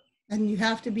 yes. And you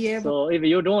have to be able. So if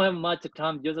you don't have much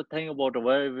time, just think about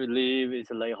where we live.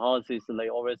 It's like house is like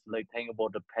always like think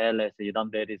about the palace. Yidam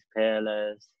Deti's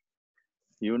palace,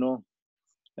 you know.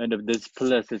 And if this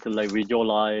place is like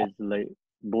visualize like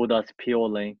Buddha's pure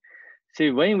lane.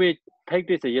 See, when we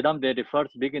practice Yidam Deti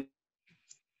first beginning,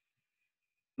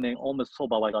 almost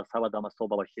Soba Savadama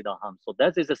Soba Shidaham. So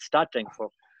that is a starting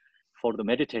for the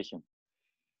meditation.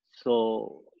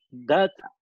 So that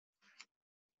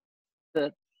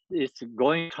is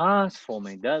going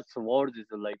transforming. That's word is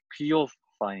like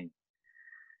purifying.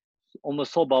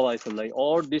 Almost Soba is like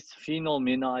all this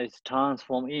phenomena is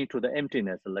transformed into the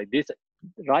emptiness. Like this,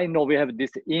 right now we have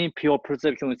this impure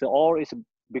perception. Is all is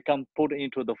become put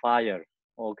into the fire.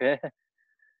 Okay.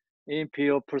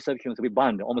 Impure perceptions we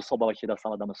burn, almost Soba Shida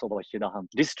Samadama Soba Shidaham,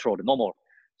 destroyed, no more.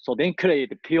 So then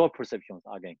create pure perceptions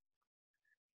again.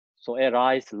 So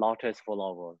arise, lotus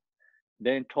flower.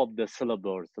 Then top the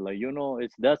syllables, like you know,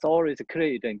 it's that's all is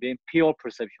creating then pure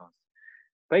perceptions.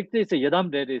 Practice Yidam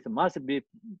Deti must be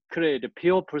create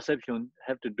pure perception,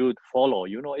 have to do follow.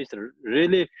 You know, it's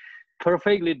really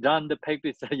perfectly done the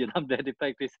practice Yidam Deti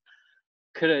practice,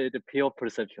 create pure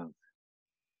perceptions.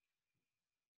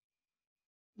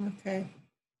 Okay.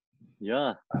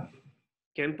 Yeah.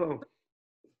 Khenpo.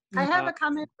 I have a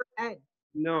comment for Ed.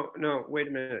 No, wait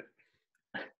a minute.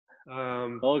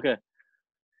 Okay.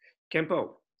 Khenpo,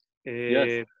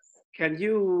 Yes. can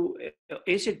you,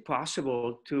 is it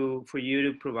possible for you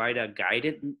to provide a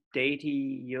guided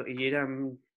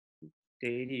Yidam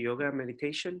Deti yoga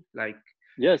meditation? Like,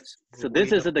 yes, so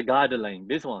this is the guideline,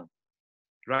 this one.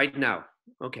 Right now,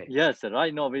 okay. Yes,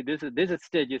 right now, this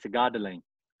stage is guideline.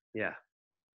 Yeah,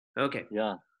 okay.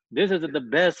 Yeah, this is the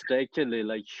best actually,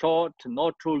 like short,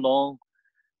 not too long.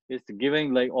 It's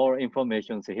giving like all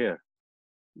information here.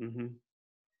 Mm-hmm.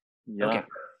 Yeah. Okay.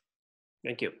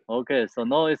 Thank you. Okay, so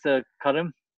now it's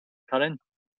Karen.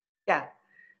 Yeah.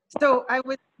 So I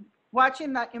was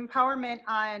watching the empowerment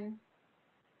on.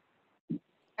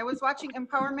 I was watching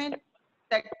empowerment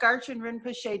that Garchen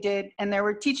Rinpoche did, and there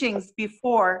were teachings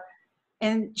before,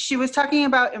 and she was talking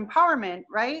about empowerment,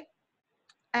 right?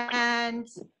 And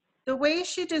the way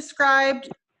she described,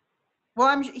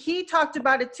 well, he talked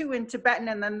about it too in Tibetan,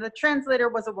 and then the translator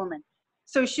was a woman.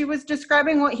 So she was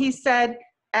describing what he said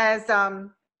as,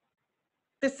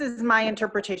 this is my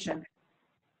interpretation.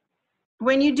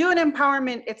 When you do an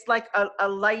empowerment, it's like a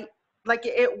light, like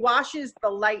it washes the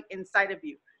light inside of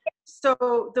you.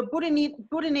 So the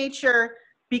Buddha nature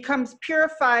becomes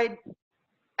purified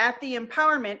at the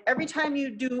empowerment. Every time you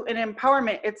do an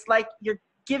empowerment, it's like you're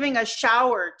giving a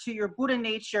shower to your Buddha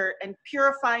nature and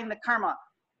purifying the karma.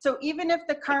 So even if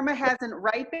the karma hasn't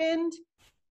ripened,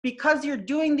 because you're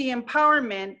doing the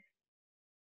empowerment,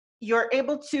 you're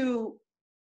able to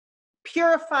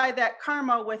purify that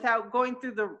karma without going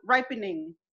through the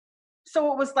ripening.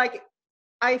 So it was like,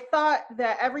 I thought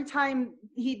that every time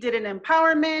he did an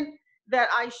empowerment, that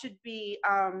I should be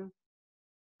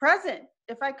present,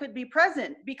 if I could be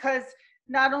present, because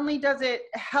not only does it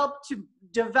help to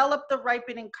develop the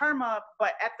ripening karma,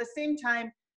 but at the same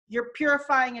time, you're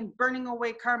purifying and burning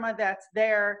away karma that's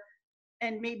there,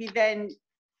 and maybe then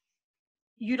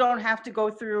you don't have to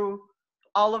go through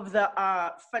all of the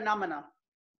phenomena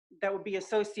that would be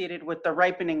associated with the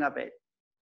ripening of it.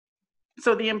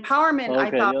 So the empowerment,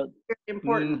 okay, I thought was very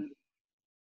important.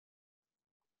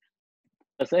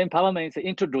 So empowerment is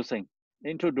introducing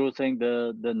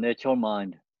the natural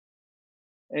mind.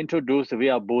 Introduce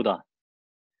via Buddha.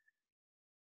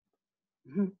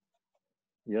 Mm-hmm.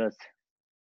 Yes.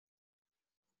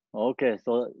 Okay,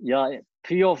 so yeah,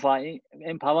 purify,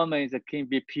 empowerment can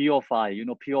be purify, you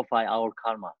know, purify our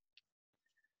karma.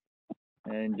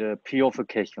 And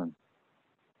purification.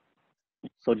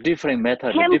 So different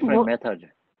method,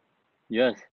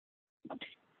 Yes.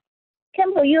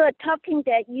 Khenpo, you are talking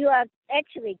that you are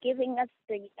actually giving us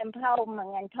the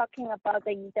empowerment and talking about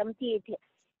the Yidam Deti.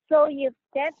 So if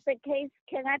that's the case,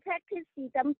 can I practice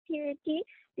Yidam Deti?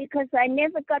 Because I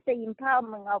never got the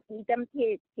empowerment of Yidam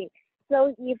Deti.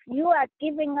 So if you are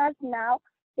giving us now,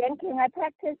 then can I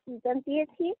practice Yidam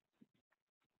Deti?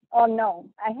 Or no,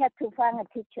 I have to find a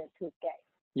teacher to get.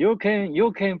 You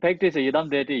can practice Yidam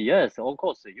Deti. Yes, of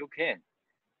course you can.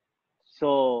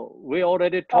 So we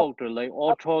already talked like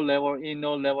auto level,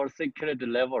 inner level, secret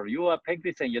level. You are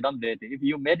practicing Yidam Deti. If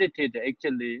you meditate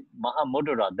actually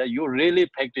Mahamudra, that you really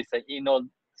practice the inner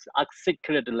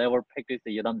secret level practice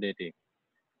Yidam Deti.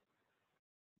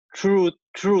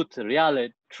 Truth,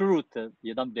 reality,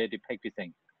 Yidam Deti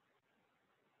practicing.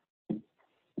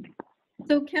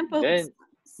 So Khenpo,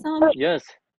 Yes.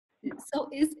 So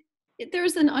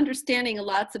there's an understanding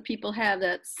lots of people have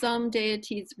that some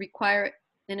deities require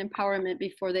an empowerment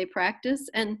before they practice,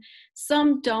 and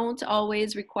some don't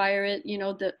always require it. You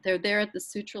know, they're there at the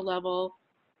sutra level,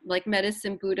 like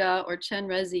Medicine Buddha or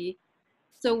Chenrezig.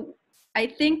 So I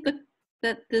think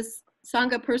that this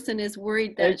Sangha person is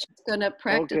worried that she's going to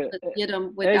practice the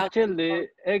Yidam without. Actually,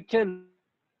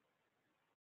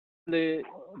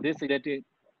 this deity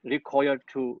required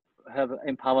to have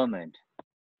empowerment.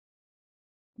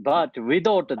 But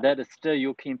without that, still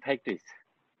you can practice.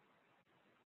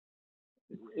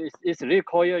 It's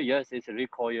required, yes, it's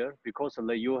required, because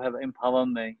like you have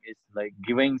empowerment. It's like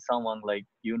giving someone like,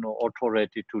 you know,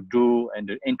 authority to do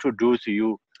and introduce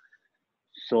you.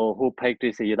 So who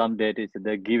practice Yidam deities,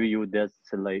 they give you this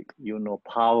like, you know,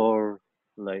 power,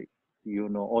 like, you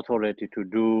know, authority to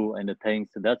do and the things.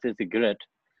 That is great.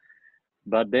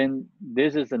 But then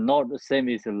this is not the same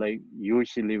as like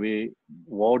usually we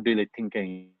worldly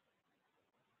thinking.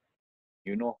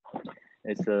 You know,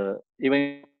 it's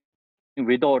even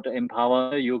without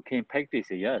empowerment, you can practice,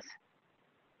 yes.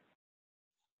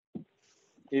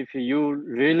 If you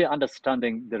really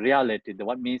understanding the reality,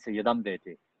 what means Yidam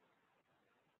deity,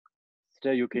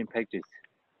 still you can practice.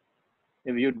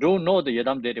 If you don't know the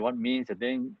Yidam deity, what means,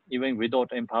 then even without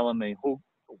empowerment,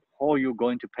 how you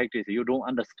going to practice? You don't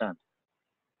understand.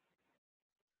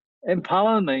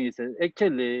 Empowerment is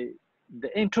actually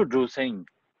the introducing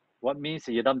what means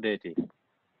Yidam deity,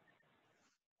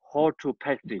 how to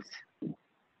practice.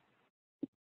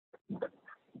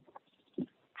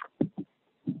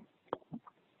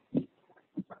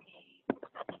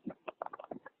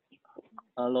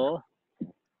 Hello?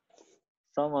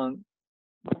 Someone,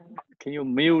 can you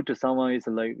mute someone? Is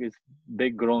like, it's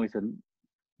background is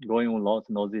going on lots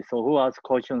of noisy. So who asks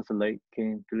questions, like, can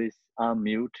you please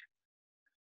unmute?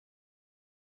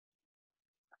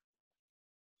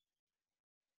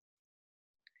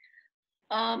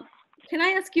 Can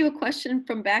I ask you a question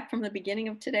from the beginning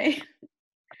of today?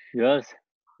 Yes.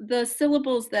 The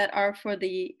syllables that are for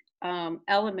the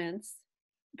elements,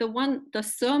 the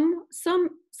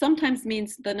sometimes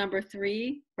means the number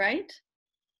 3, right?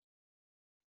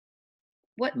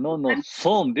 What? No,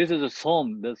 som. This is a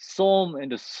som. The som and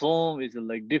the som is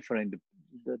like different.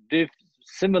 The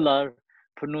similar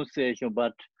pronunciation,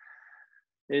 but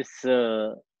it's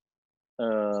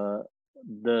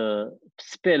the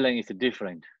spelling is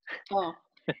different. Oh,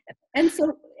 and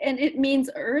it means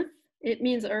earth. It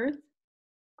means earth.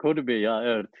 Could be, yeah,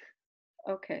 earth.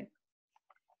 Okay.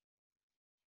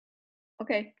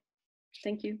 Okay.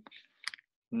 Thank you.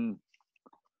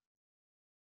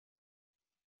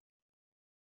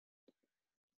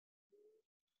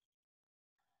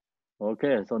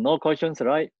 Okay, so no questions,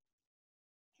 right?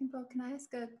 Khenpo, can I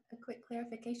ask a quick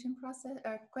clarification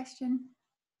question?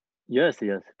 Yes,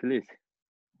 please.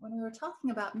 When we were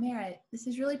talking about merit, this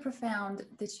is really profound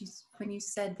that when you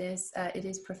said this, it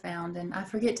is profound, and I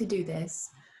forget to do this.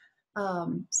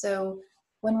 So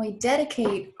when we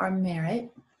dedicate our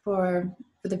merit for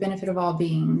the benefit of all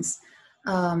beings,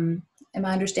 am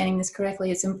I understanding this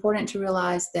correctly? It's important to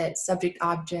realize that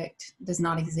subject-object does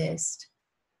not exist.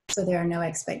 So there are no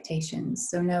expectations.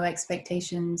 So no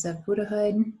expectations of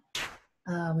Buddhahood.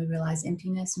 We realize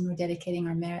emptiness and we're dedicating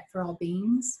our merit for all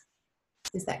beings.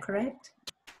 Is that correct?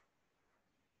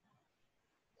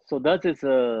 So that is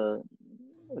a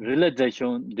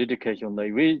realization, dedication.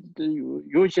 Like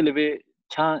usually we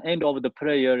chant end of the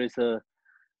prayer is a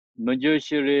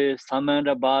Manjushri,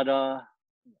 Samandabhada,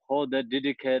 how they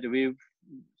dedicate, we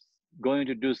going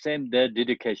to do same their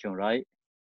dedication, right?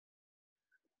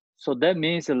 So that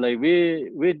means like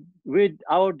with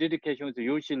our dedications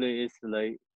usually is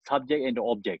like subject and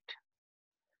object.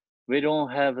 We don't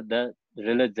have that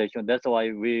realization. That's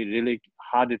why we really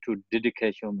hard to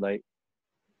dedication like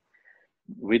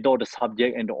without the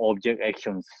subject and object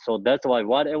actions. So that's why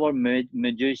whatever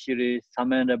Manjushri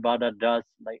Samandabhada does,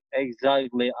 like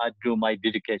exactly I do my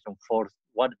dedication for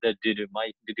what they did,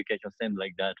 my dedication same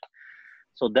like that.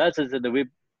 So that is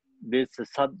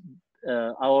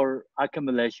our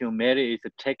accumulation Mary is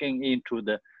taking into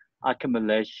the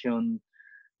accumulation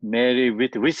Mary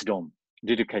with wisdom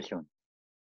dedication.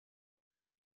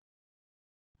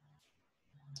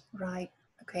 Right.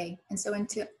 Okay. And so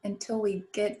until we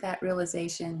get that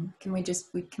realization, can we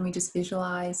just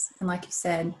visualize, and like you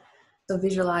said, so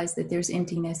visualize that there's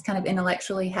emptiness, kind of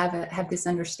intellectually have this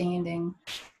understanding.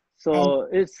 So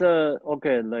it's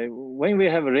okay, like when we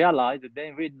have realized,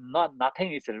 then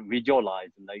nothing is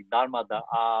visualized, like Dharma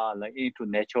like into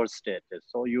natural state.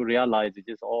 So you realize it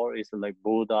is all is like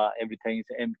Buddha, everything is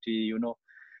empty, you know.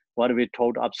 what we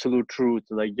told absolute truth,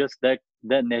 like just that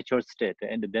natural state,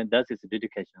 and then that is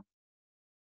dedication.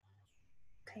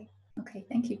 Okay,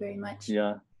 thank you very much.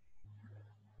 Yeah,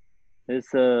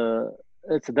 that's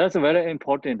very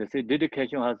important. See,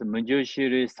 dedication has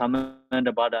Manjushri,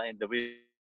 Samandabada, and we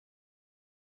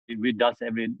does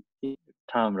every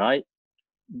time, right?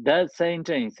 That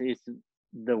sentence is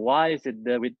the why is it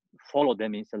that we follow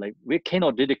them is like we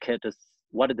cannot dedicate us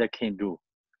what they can do.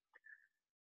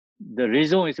 The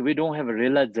reason is we don't have a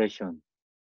realization.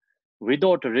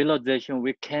 Without realization,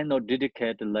 we cannot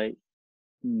dedicate like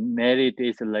merit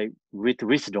is like with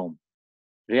wisdom.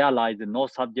 Realize no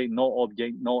subject, no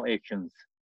object, no actions.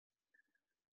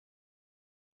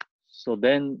 So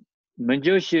then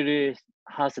Manjushri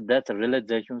has that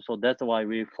realization, so that's why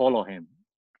we follow him.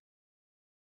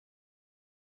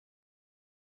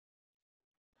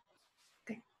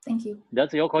 Okay, thank you.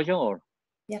 That's your question, or?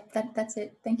 Yeah, that's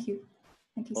it. Thank you.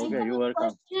 Thank you. Okay, you're welcome.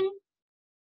 Question?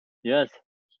 Yes.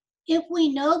 If we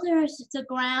know there's the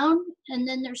ground and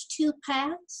then there's two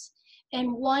paths,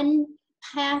 and one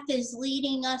path is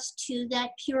leading us to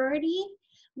that purity,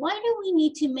 why do we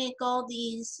need to make all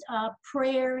these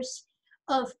prayers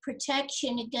of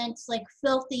protection against like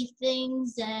filthy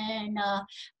things and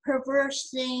perverse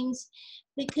things?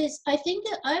 Because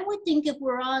I would think if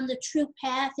we're on the true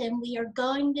path and we are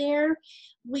going there,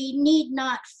 we need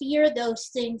not fear those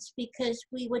things because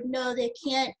we would know they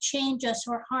can't change us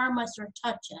or harm us or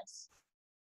touch us.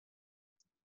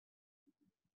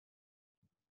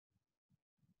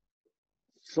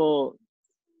 So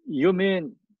you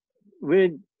mean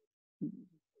we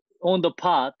on the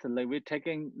path, like we're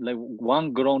taking like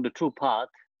one ground, two path.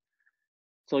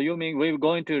 So you mean we're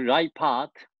going to right path?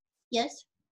 Yes.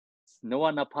 No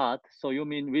one path. So you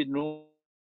mean we no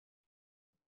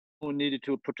need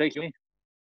to protect you?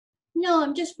 No,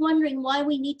 I'm just wondering why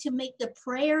we need to make the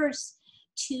prayers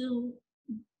to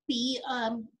be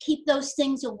keep those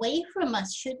things away from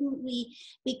us. Shouldn't we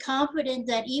be confident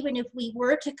that even if we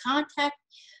were to contact,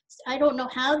 I don't know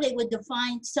how they would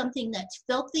define something that's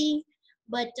filthy,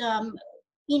 but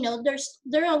you know,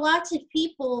 there are lots of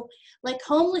people, like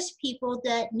homeless people,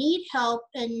 that need help,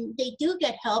 and they do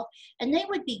get help, and they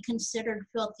would be considered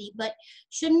filthy. But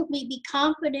shouldn't we be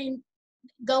confident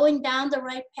going down the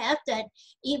right path, that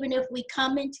even if we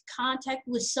come into contact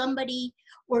with somebody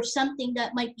or something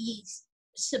that might be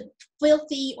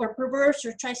filthy or perverse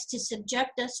or tries to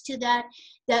subject us to that,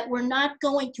 that we're not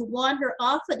going to wander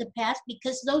off of the path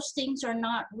because those things are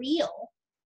not real?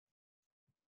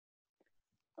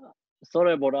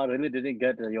 Sorry, but I really didn't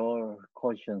get your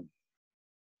question.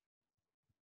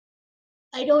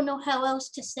 I don't know how else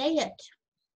to say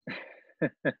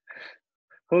it.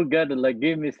 Who get like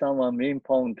give me some main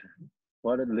point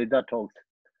what Lida talked.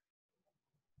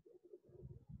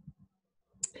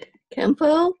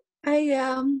 Khenpo,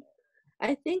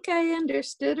 I think I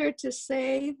understood her to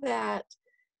say that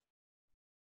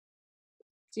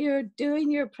you're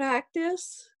doing your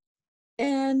practice,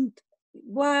 and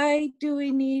why do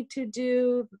we need to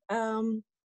do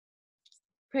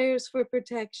prayers for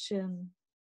protection?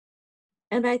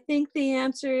 And I think the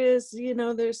answer is, you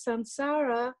know, there's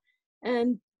samsara,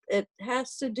 and it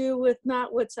has to do with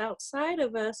not what's outside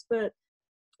of us, but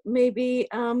maybe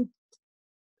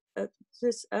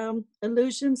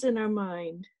illusions in our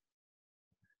mind.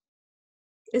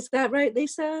 Is that right,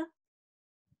 Lisa?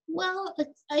 Well,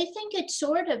 I think it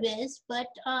sort of is, but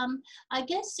I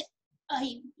guess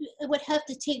I would have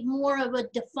to take more of a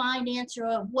defined answer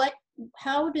of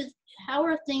how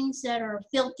are things that are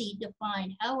filthy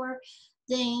defined? How are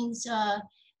things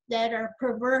that are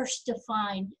perverse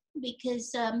defined?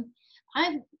 Because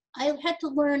I had to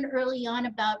learn early on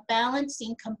about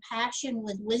balancing compassion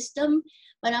with wisdom,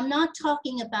 but I'm not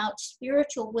talking about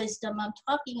spiritual wisdom. I'm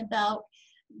talking about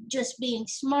just being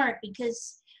smart,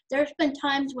 because there's been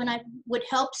times when I would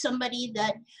help somebody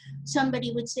that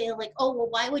somebody would say like, oh, well,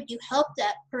 why would you help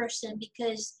that person?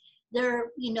 Because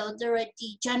they're, you know, they're a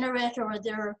degenerate, or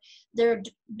they're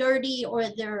dirty, or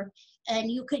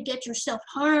and you could get yourself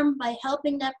harmed by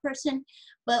helping that person.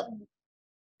 But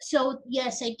so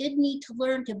yes, I did need to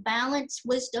learn to balance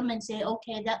wisdom and say,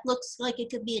 okay, that looks like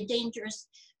it could be a dangerous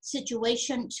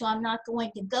situation, so I'm not going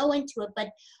to go into it.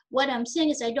 But what I'm saying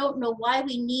is I don't know why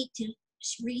we need to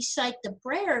recite the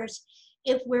prayers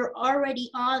if we're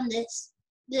already on this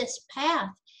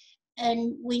path,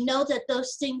 and we know that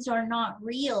those things are not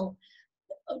real.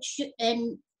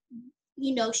 And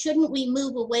you know, shouldn't we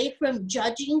move away from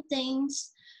judging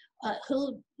things?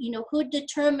 Who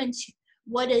determines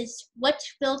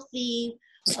what's filthy?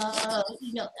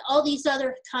 You know, all these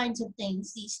other kinds of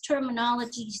things, these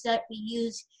terminologies that we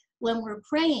use when we're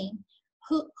praying.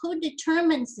 who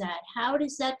determines that? How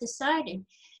is that decided?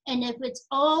 And if it's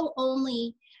all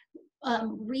only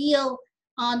real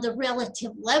on the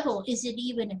relative level, is it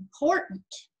even important?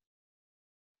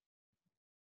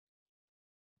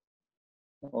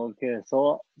 Okay,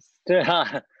 so still,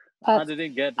 I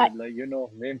didn't get it, like, you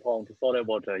know, main point. Sorry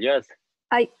about that. Yes.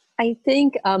 I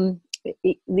think,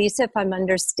 Lisa, if I'm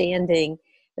understanding,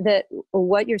 that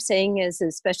what you're saying is,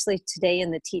 especially today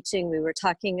in the teaching, we were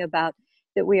talking about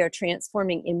that we are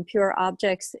transforming impure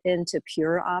objects into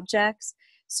pure objects.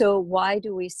 So why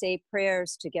do we say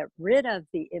prayers to get rid of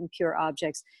the impure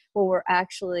objects? Well, we're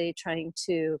actually trying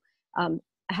to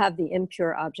have the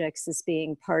impure objects as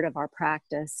being part of our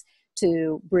practice,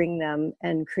 to bring them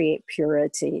and create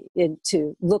purity,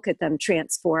 to look at them,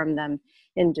 transform them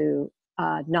into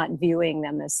not viewing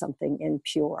them as something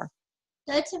impure.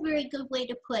 That's a very good way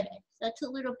to put it. That's a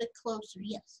little bit closer,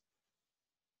 yes.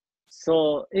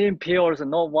 So impure is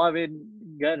not why we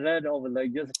get rid of,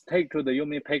 like, just take to the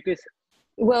human practice.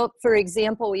 Well, for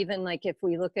example, even like if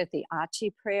we look at the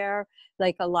Achi prayer,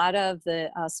 like a lot of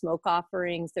the smoke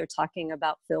offerings, they're talking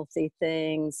about filthy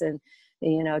things and,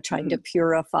 you know, trying to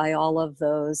purify all of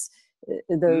those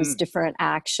different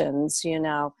actions, you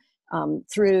know,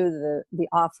 through the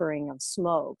offering of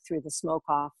smoke, through the smoke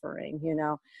offering, you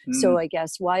know. So I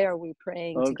guess, why are we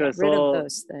praying to get rid of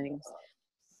those things?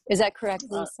 Is that correct,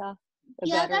 Lisa?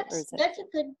 Yeah, that's a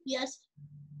good, yes.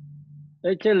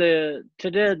 Actually,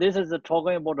 today this is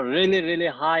talking about a really, really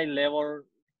high level,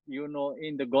 you know,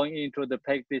 in the going into the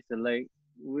practice, like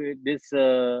like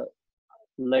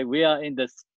we are in the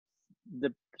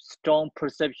strong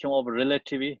perception of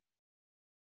relativity,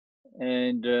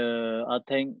 and I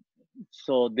think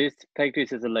so. This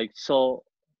practice is like so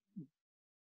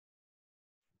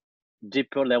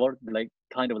deeper level, like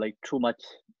kind of like too much.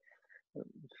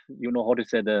 You know how to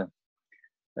say the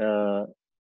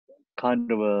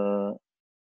kind of a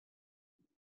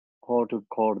how to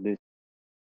call this,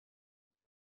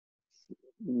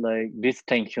 like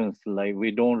distinctions, like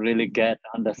we don't really get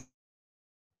understand.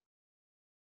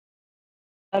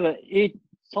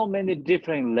 So many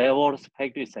different levels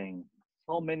practicing,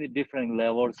 so many different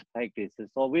levels practices.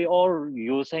 So we all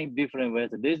using different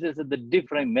ways. This is the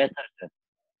different method.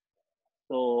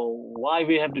 So why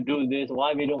we have to do this?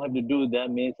 Why we don't have to do that?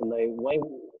 Means like why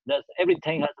does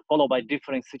everything has to follow by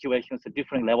different situations,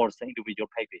 different levels, individual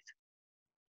practice.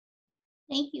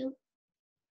 Thank you.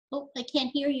 Oh, I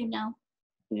can't hear you now.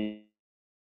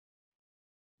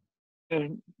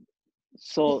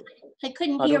 So I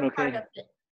couldn't hear part of it.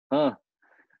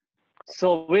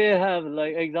 So we have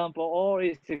like example, or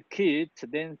it's a kid,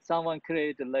 then someone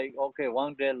create like, okay,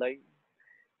 one day like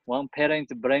one parent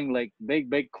bring like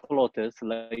big clothes,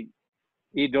 like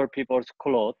either people's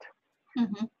clothes.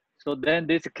 So then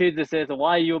this kid says,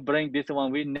 why you bring this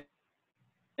one? We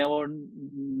never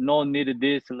no need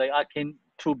this, like I can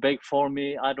too big for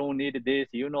me, I don't need this,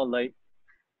 you know, like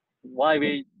why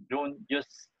we don't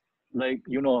just like,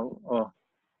 you know,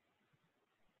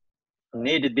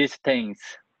 need these things.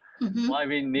 Why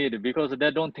we need it? Because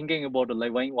they don't thinking about it,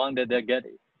 like when one day they get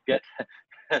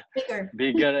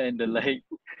bigger and like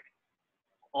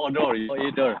older,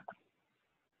 either.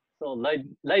 So like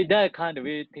that kind of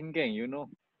way thinking, you know.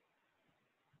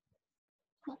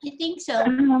 I think so.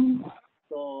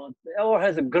 So our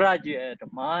has a graduate,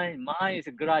 mine is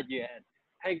a graduate,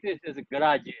 practice is a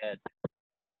graduate.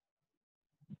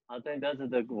 I think that's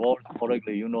the word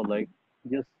correctly, you know, like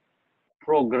just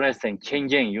progressing,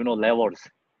 changing, you know, levels.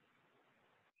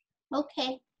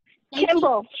 Okay.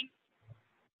 Campbell.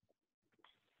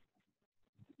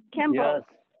 Yes.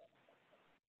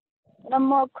 One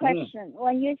more question.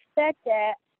 When you said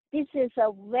that this is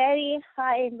a very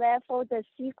high level, the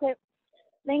secret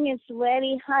thing is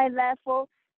very high level,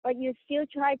 but you still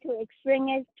try to explain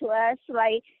it to us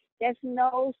like there's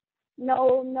no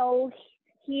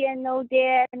here, no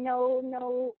there,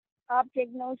 no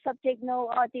object, no subject, no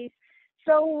all this.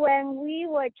 So when we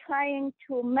were trying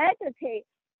to meditate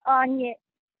on it,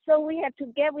 so we have to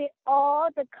get rid all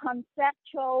the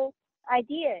conceptual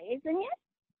idea, isn't it?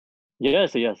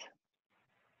 Yes, yes.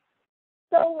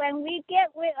 So when we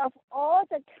get rid of all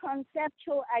the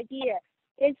conceptual idea,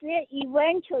 is it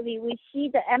eventually we see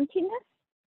the emptiness?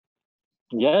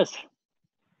 Yes.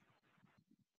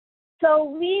 So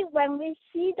when we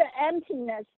see the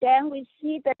emptiness, then we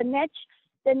see the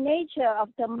nature of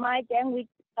the mind, then we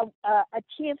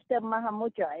achieve the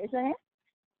Mahamudra, isn't it?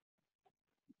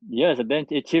 Yes, then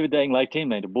achieve the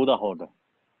enlightenment, Buddhahood.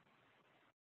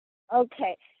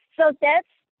 Okay, so that's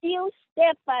still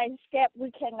step by step we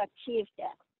can achieve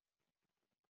that.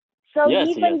 So yes,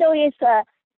 even though it's a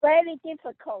very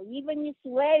difficult. Even it's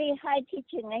very high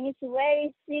teaching and it's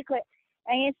very secret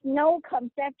and it's no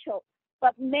conceptual.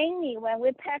 But mainly when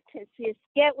we practice is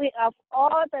get rid of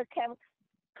all the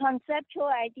conceptual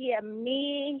idea,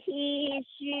 me, he,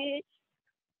 she,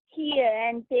 here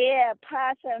and there,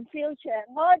 past and future.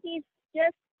 All these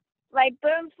just like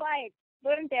burn fire,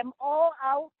 burn them all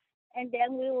out, and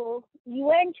then we will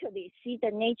eventually see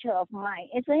the nature of mind,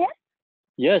 isn't it?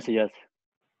 Yes, yes.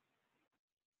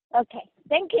 Okay,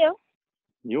 thank you.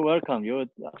 You're welcome. You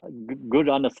good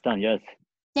understand. Yes.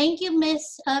 Thank you,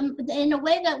 Miss. In a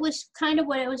way, that was kind of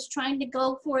what I was trying to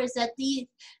go for, is that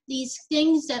these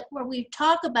things that where we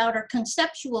talk about are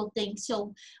conceptual things.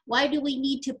 So why do we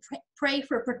need to pray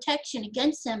for protection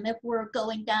against them if we're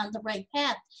going down the right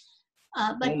path?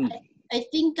 But I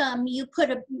think you put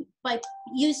by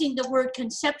using the word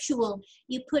conceptual,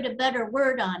 you put a better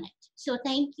word on it. So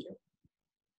thank you.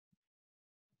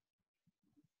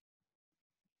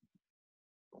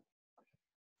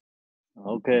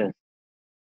 Okay.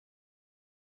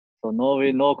 So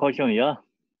no question, yeah.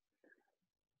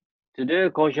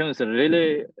 Today's questions are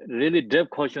really deep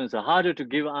questions, harder to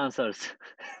give answers.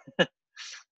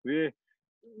 We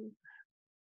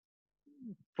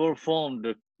performed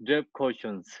deep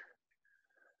questions.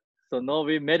 So now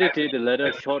we meditate, let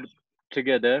us short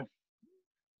together.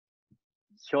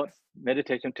 Short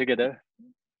meditation together.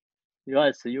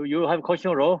 Yes, you have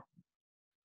question, Ro?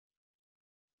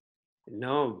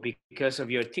 No, because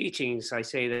of your teachings, I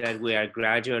say that we are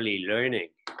gradually learning.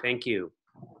 Thank you.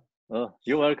 Oh,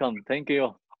 you're welcome. Thank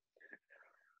you.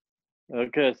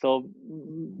 Okay, so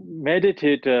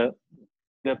meditate the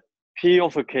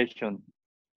purification.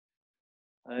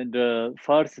 And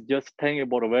first, just think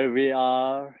about where we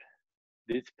are.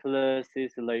 This place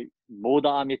is like Buddha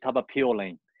Amitabha Pure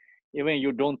Lane. Even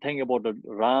you don't think about the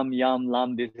Ram, Yam,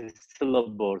 Lam, these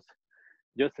syllables.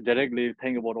 Just directly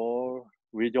think about or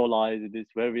visualize this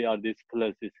where we are. This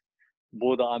place is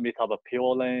Buddha Amitabha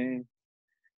Pure Lane.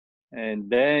 And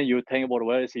then you think about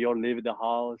where is your living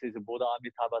house, is Buddha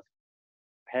Amitabha's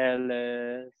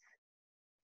palace.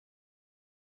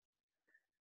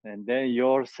 And then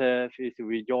yourself is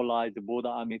visualize Buddha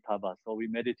Amitabha. So we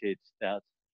meditate that.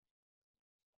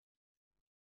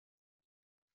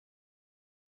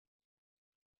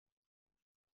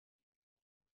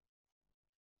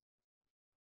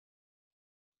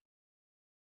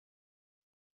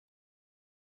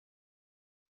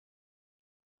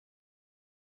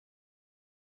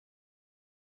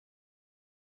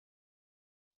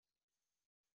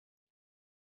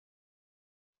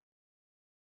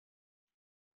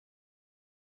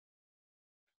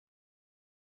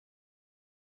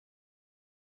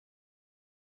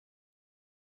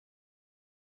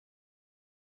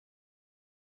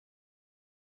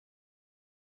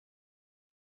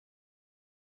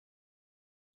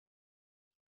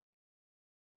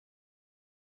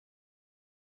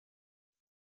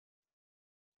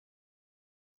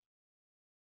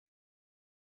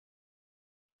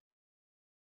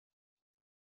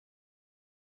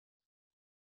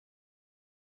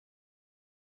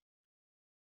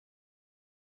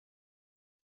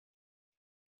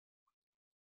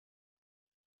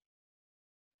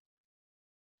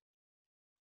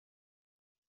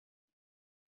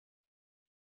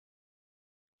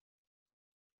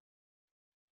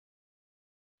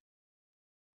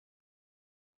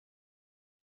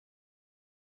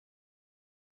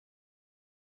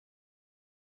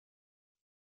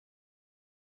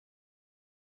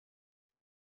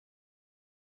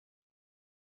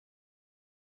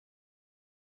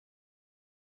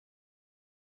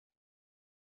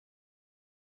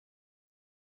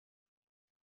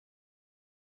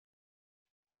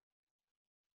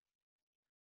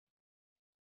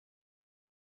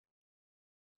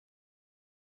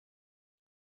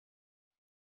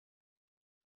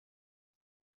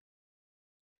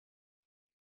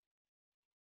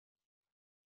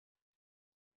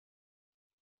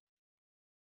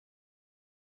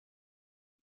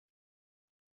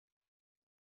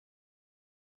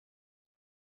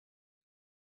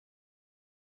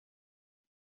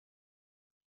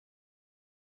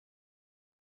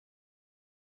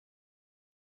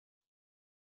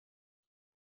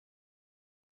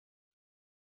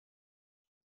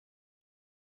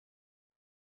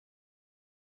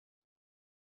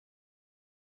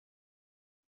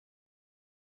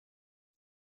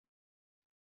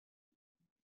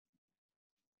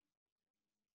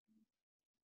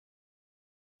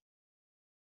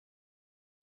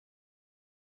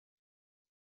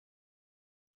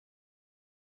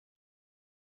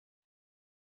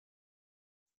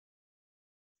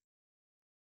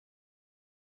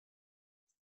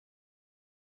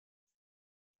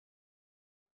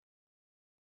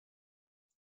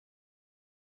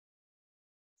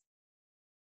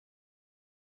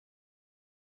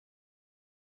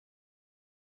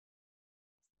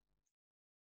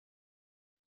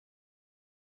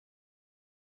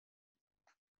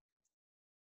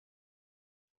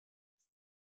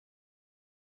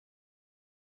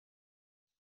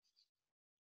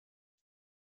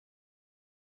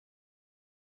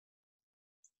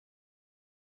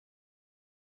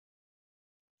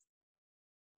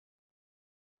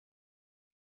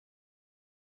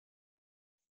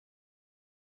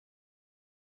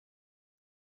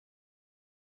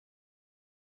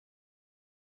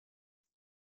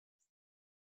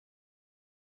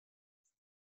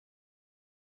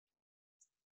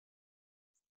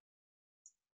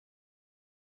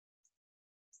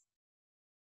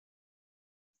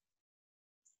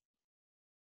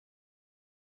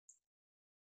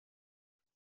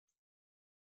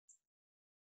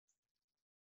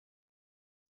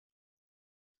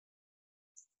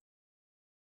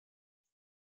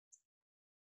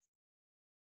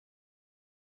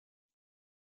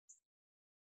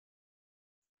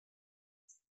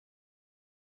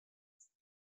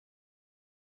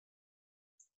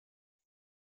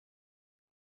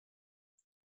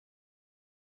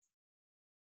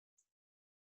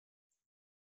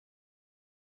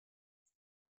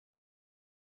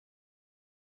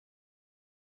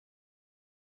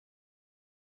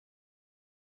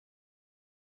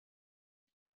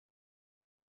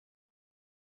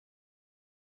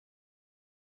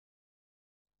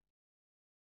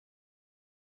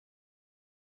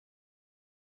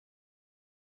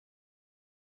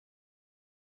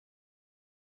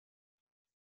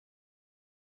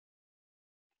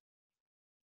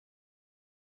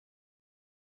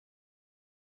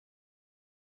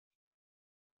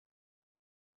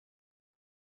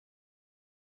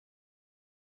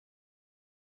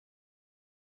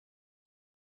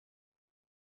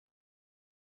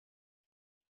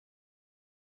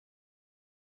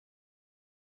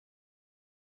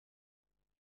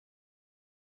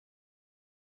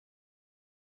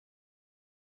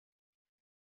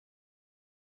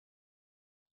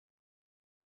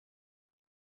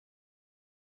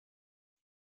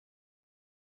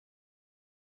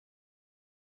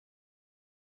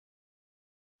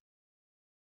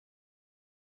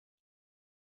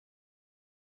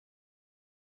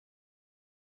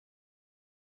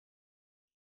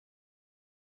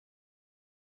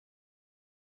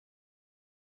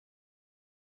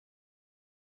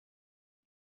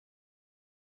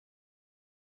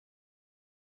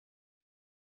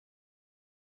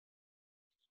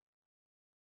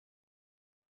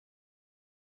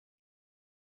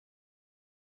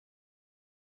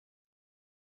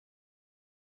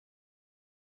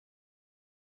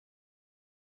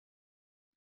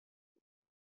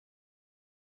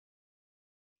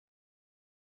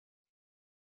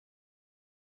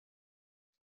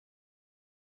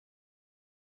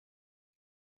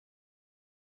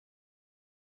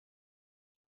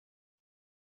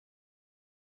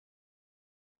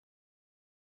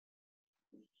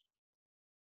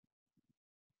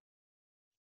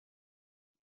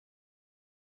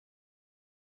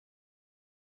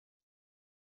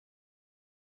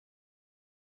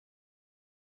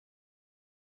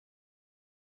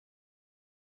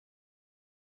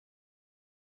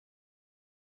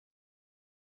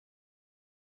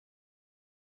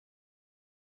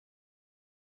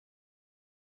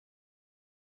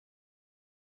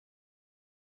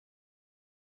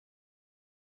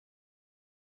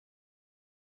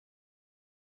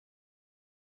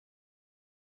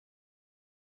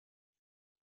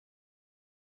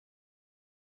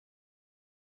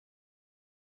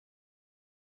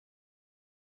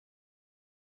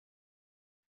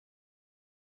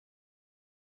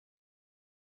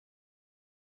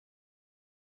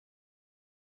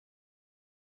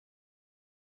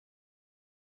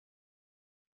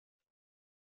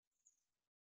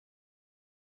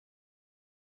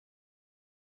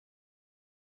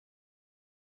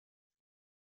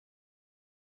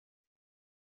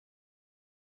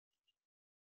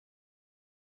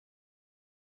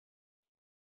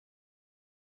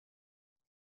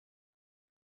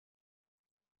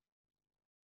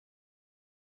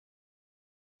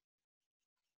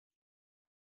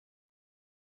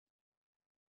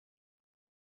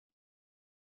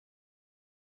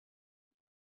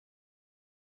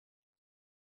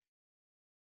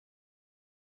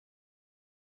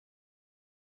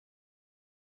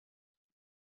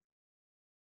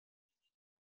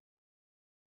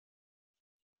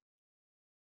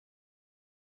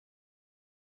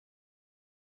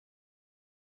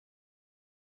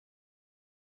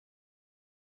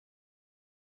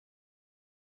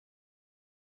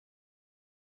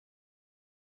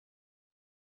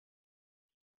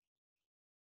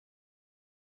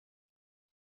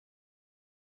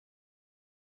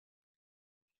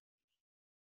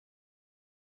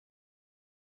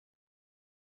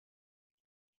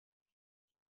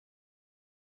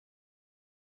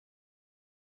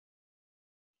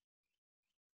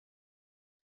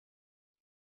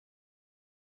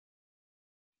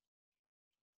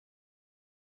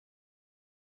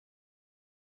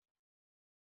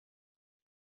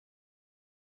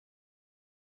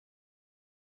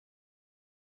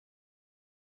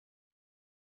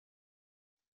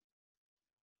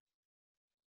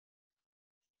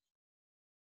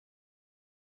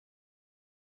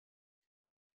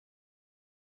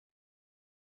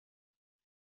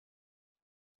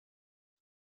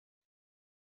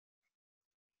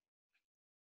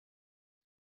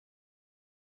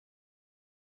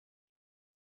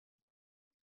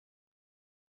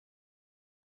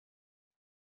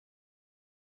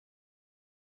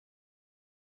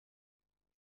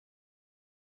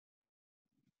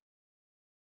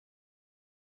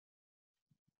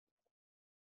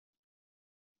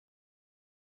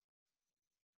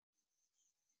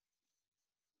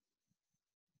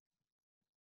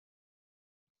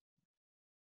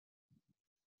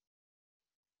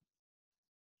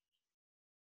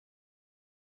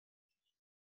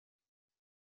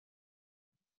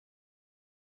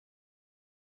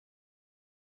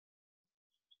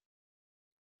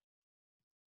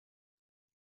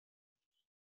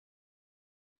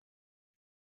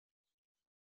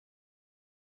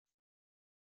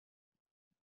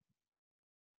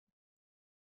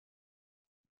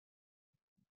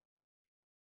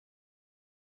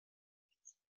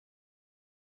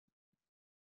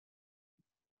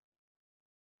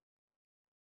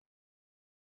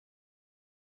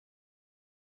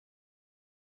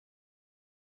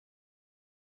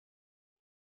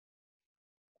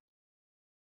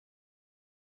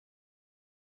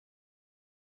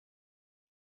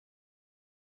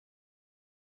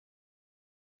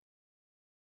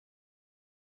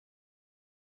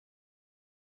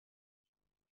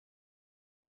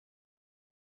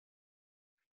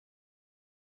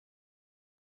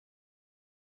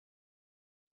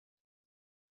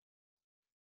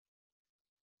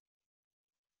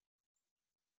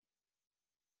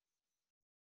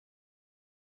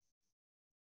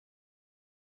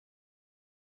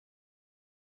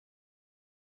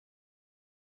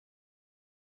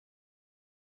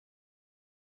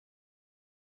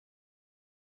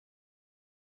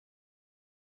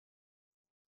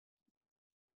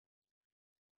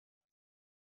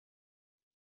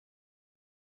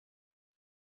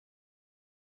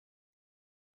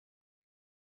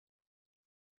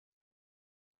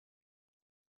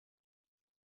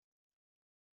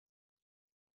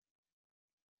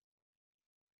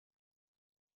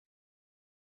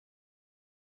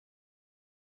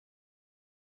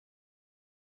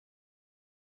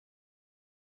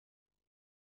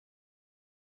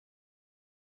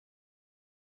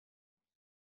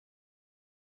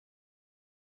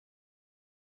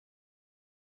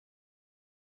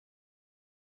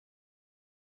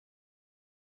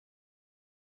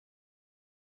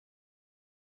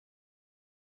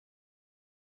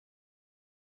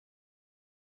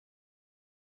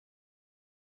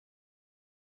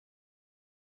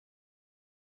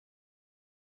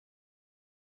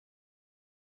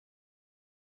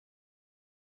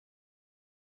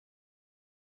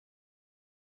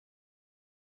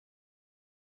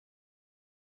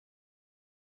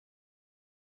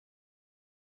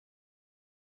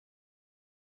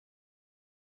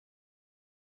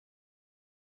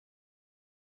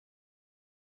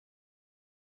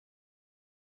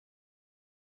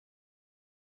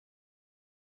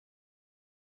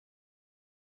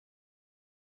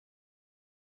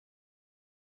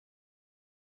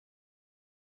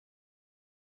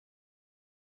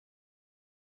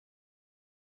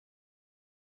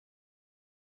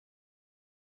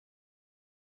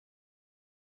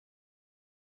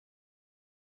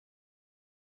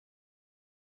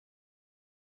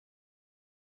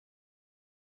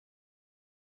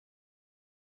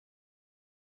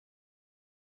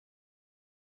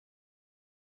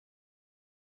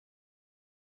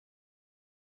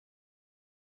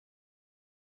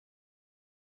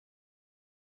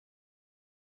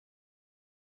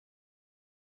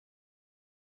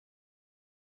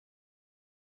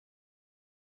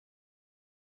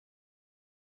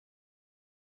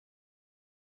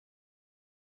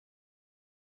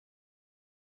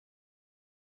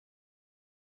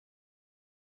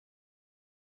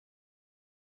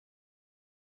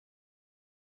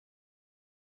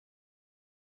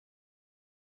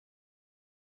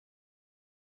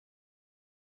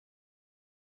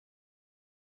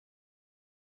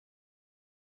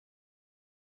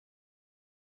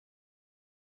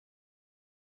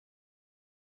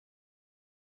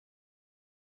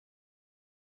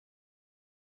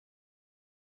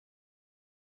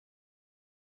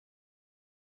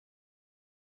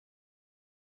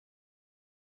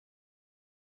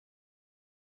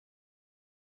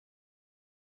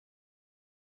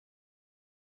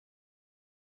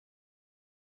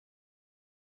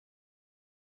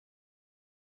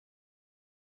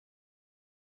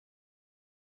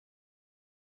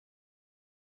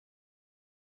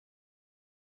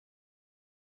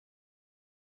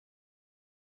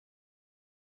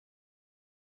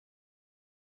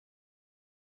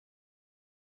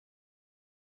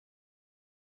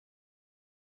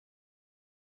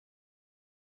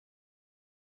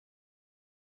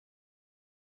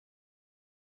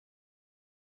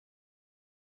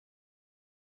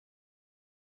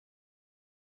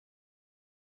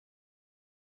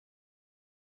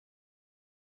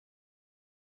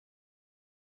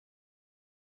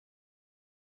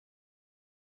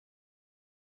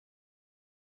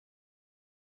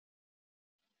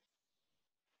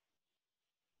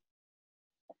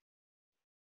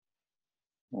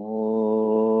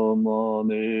 Om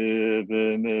Mani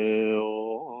Padme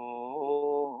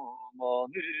Hum.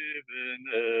 Mani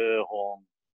Padme Hum.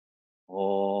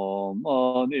 Om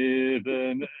Mani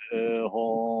Padme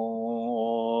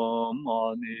Hum.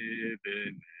 Mani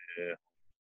Padme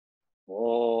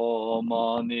Om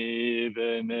Mani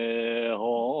Padme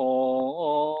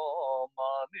Hum.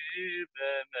 Mani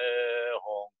Padme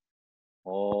Hum.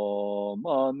 Om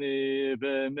Mani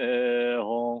Padme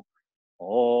Hum.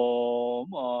 Om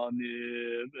Mani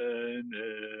Padme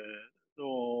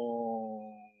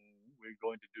Hum. We're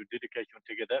going to do dedication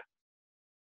together.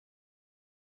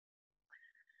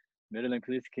 Marilyn,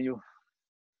 please, can you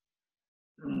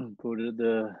put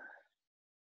the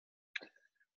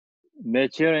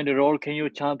mature and roll? Can you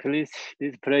chant, please,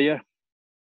 this prayer?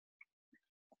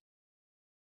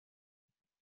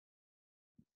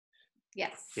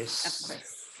 Yes, of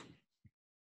course.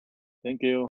 Thank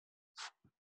you.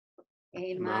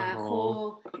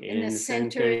 Emaho, in the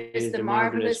center is the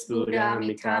marvelous Buddha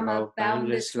Amitabha of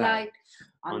boundless light.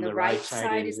 On the right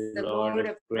side is the Lord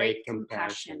of great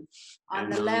compassion. On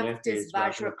the left is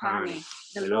Vajrapani,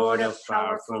 the Lord of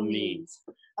powerful means.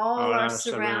 All are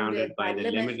surrounded by the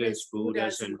limitless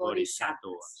Buddhas and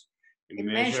Bodhisattvas.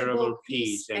 Immeasurable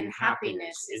peace and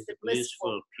happiness is the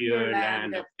blissful, pure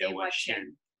land of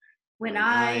Dewashen. When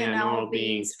I and all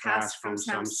beings pass from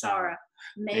samsara,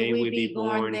 may we be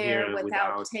born there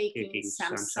without taking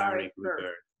samsaric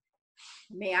birth.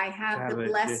 May I have the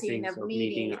blessing of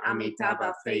meeting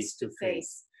Amitabha face to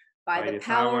face. By the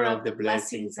power of the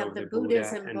blessings of the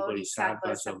Buddhas and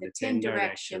Bodhisattvas of the 10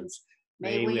 directions,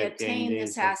 may we attain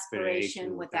this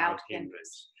aspiration without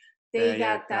hindrance.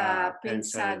 Teyata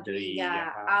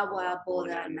pensadriya awa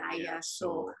bodhanaya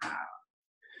soha.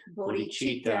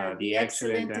 Bodhicitta, the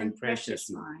excellent and precious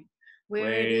mind.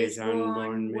 Where it is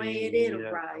unborn, may it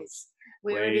arise.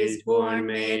 Where it is born,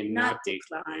 may it not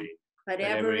decline, but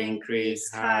ever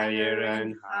increase higher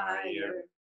and higher.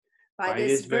 By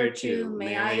this virtue,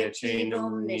 may I attain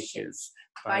omniscience.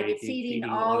 By defeating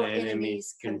all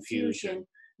enemies' confusion,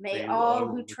 may all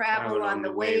who travel on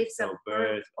the waves of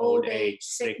birth, old age,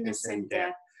 sickness, and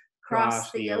death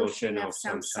cross the ocean of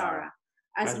samsara.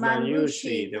 As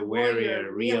Manjushri, the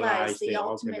warrior, realized the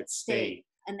ultimate state,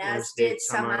 and as did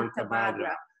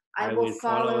Samantabhadra, I will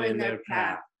follow in their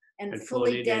path and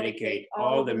fully dedicate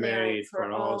all the merit for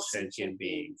all sentient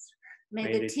beings.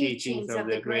 May the teachings of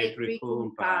the great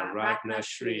Rikumpa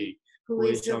Ratnashri, who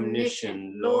is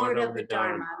omniscient, Lord of the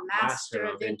Dharma, Master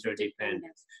of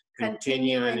interdependence,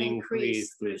 continue and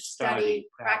increase through study,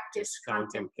 practice,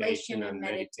 contemplation, and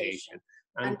meditation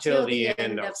until the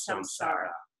end of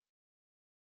samsara.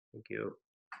 Thank you.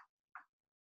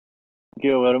 Thank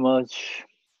you very much.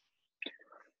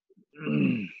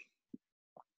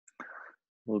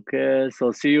 Okay,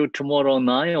 so see you tomorrow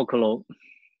 9 o'clock.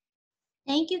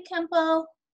 Thank you, Kempo.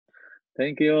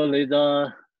 Thank you,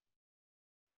 Lisa.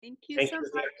 Thank you so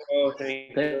much.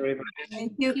 Thank you, everybody.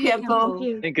 Thank you,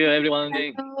 Kempo. Thank you, everyone.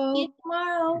 See you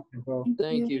tomorrow.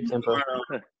 Thank you, Kempo.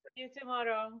 See you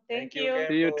tomorrow. Thank you.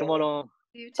 See you tomorrow.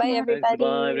 Bye, everybody. Thanks,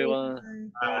 bye,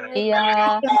 everyone.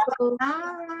 Yeah.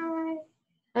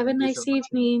 Have a nice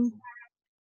evening.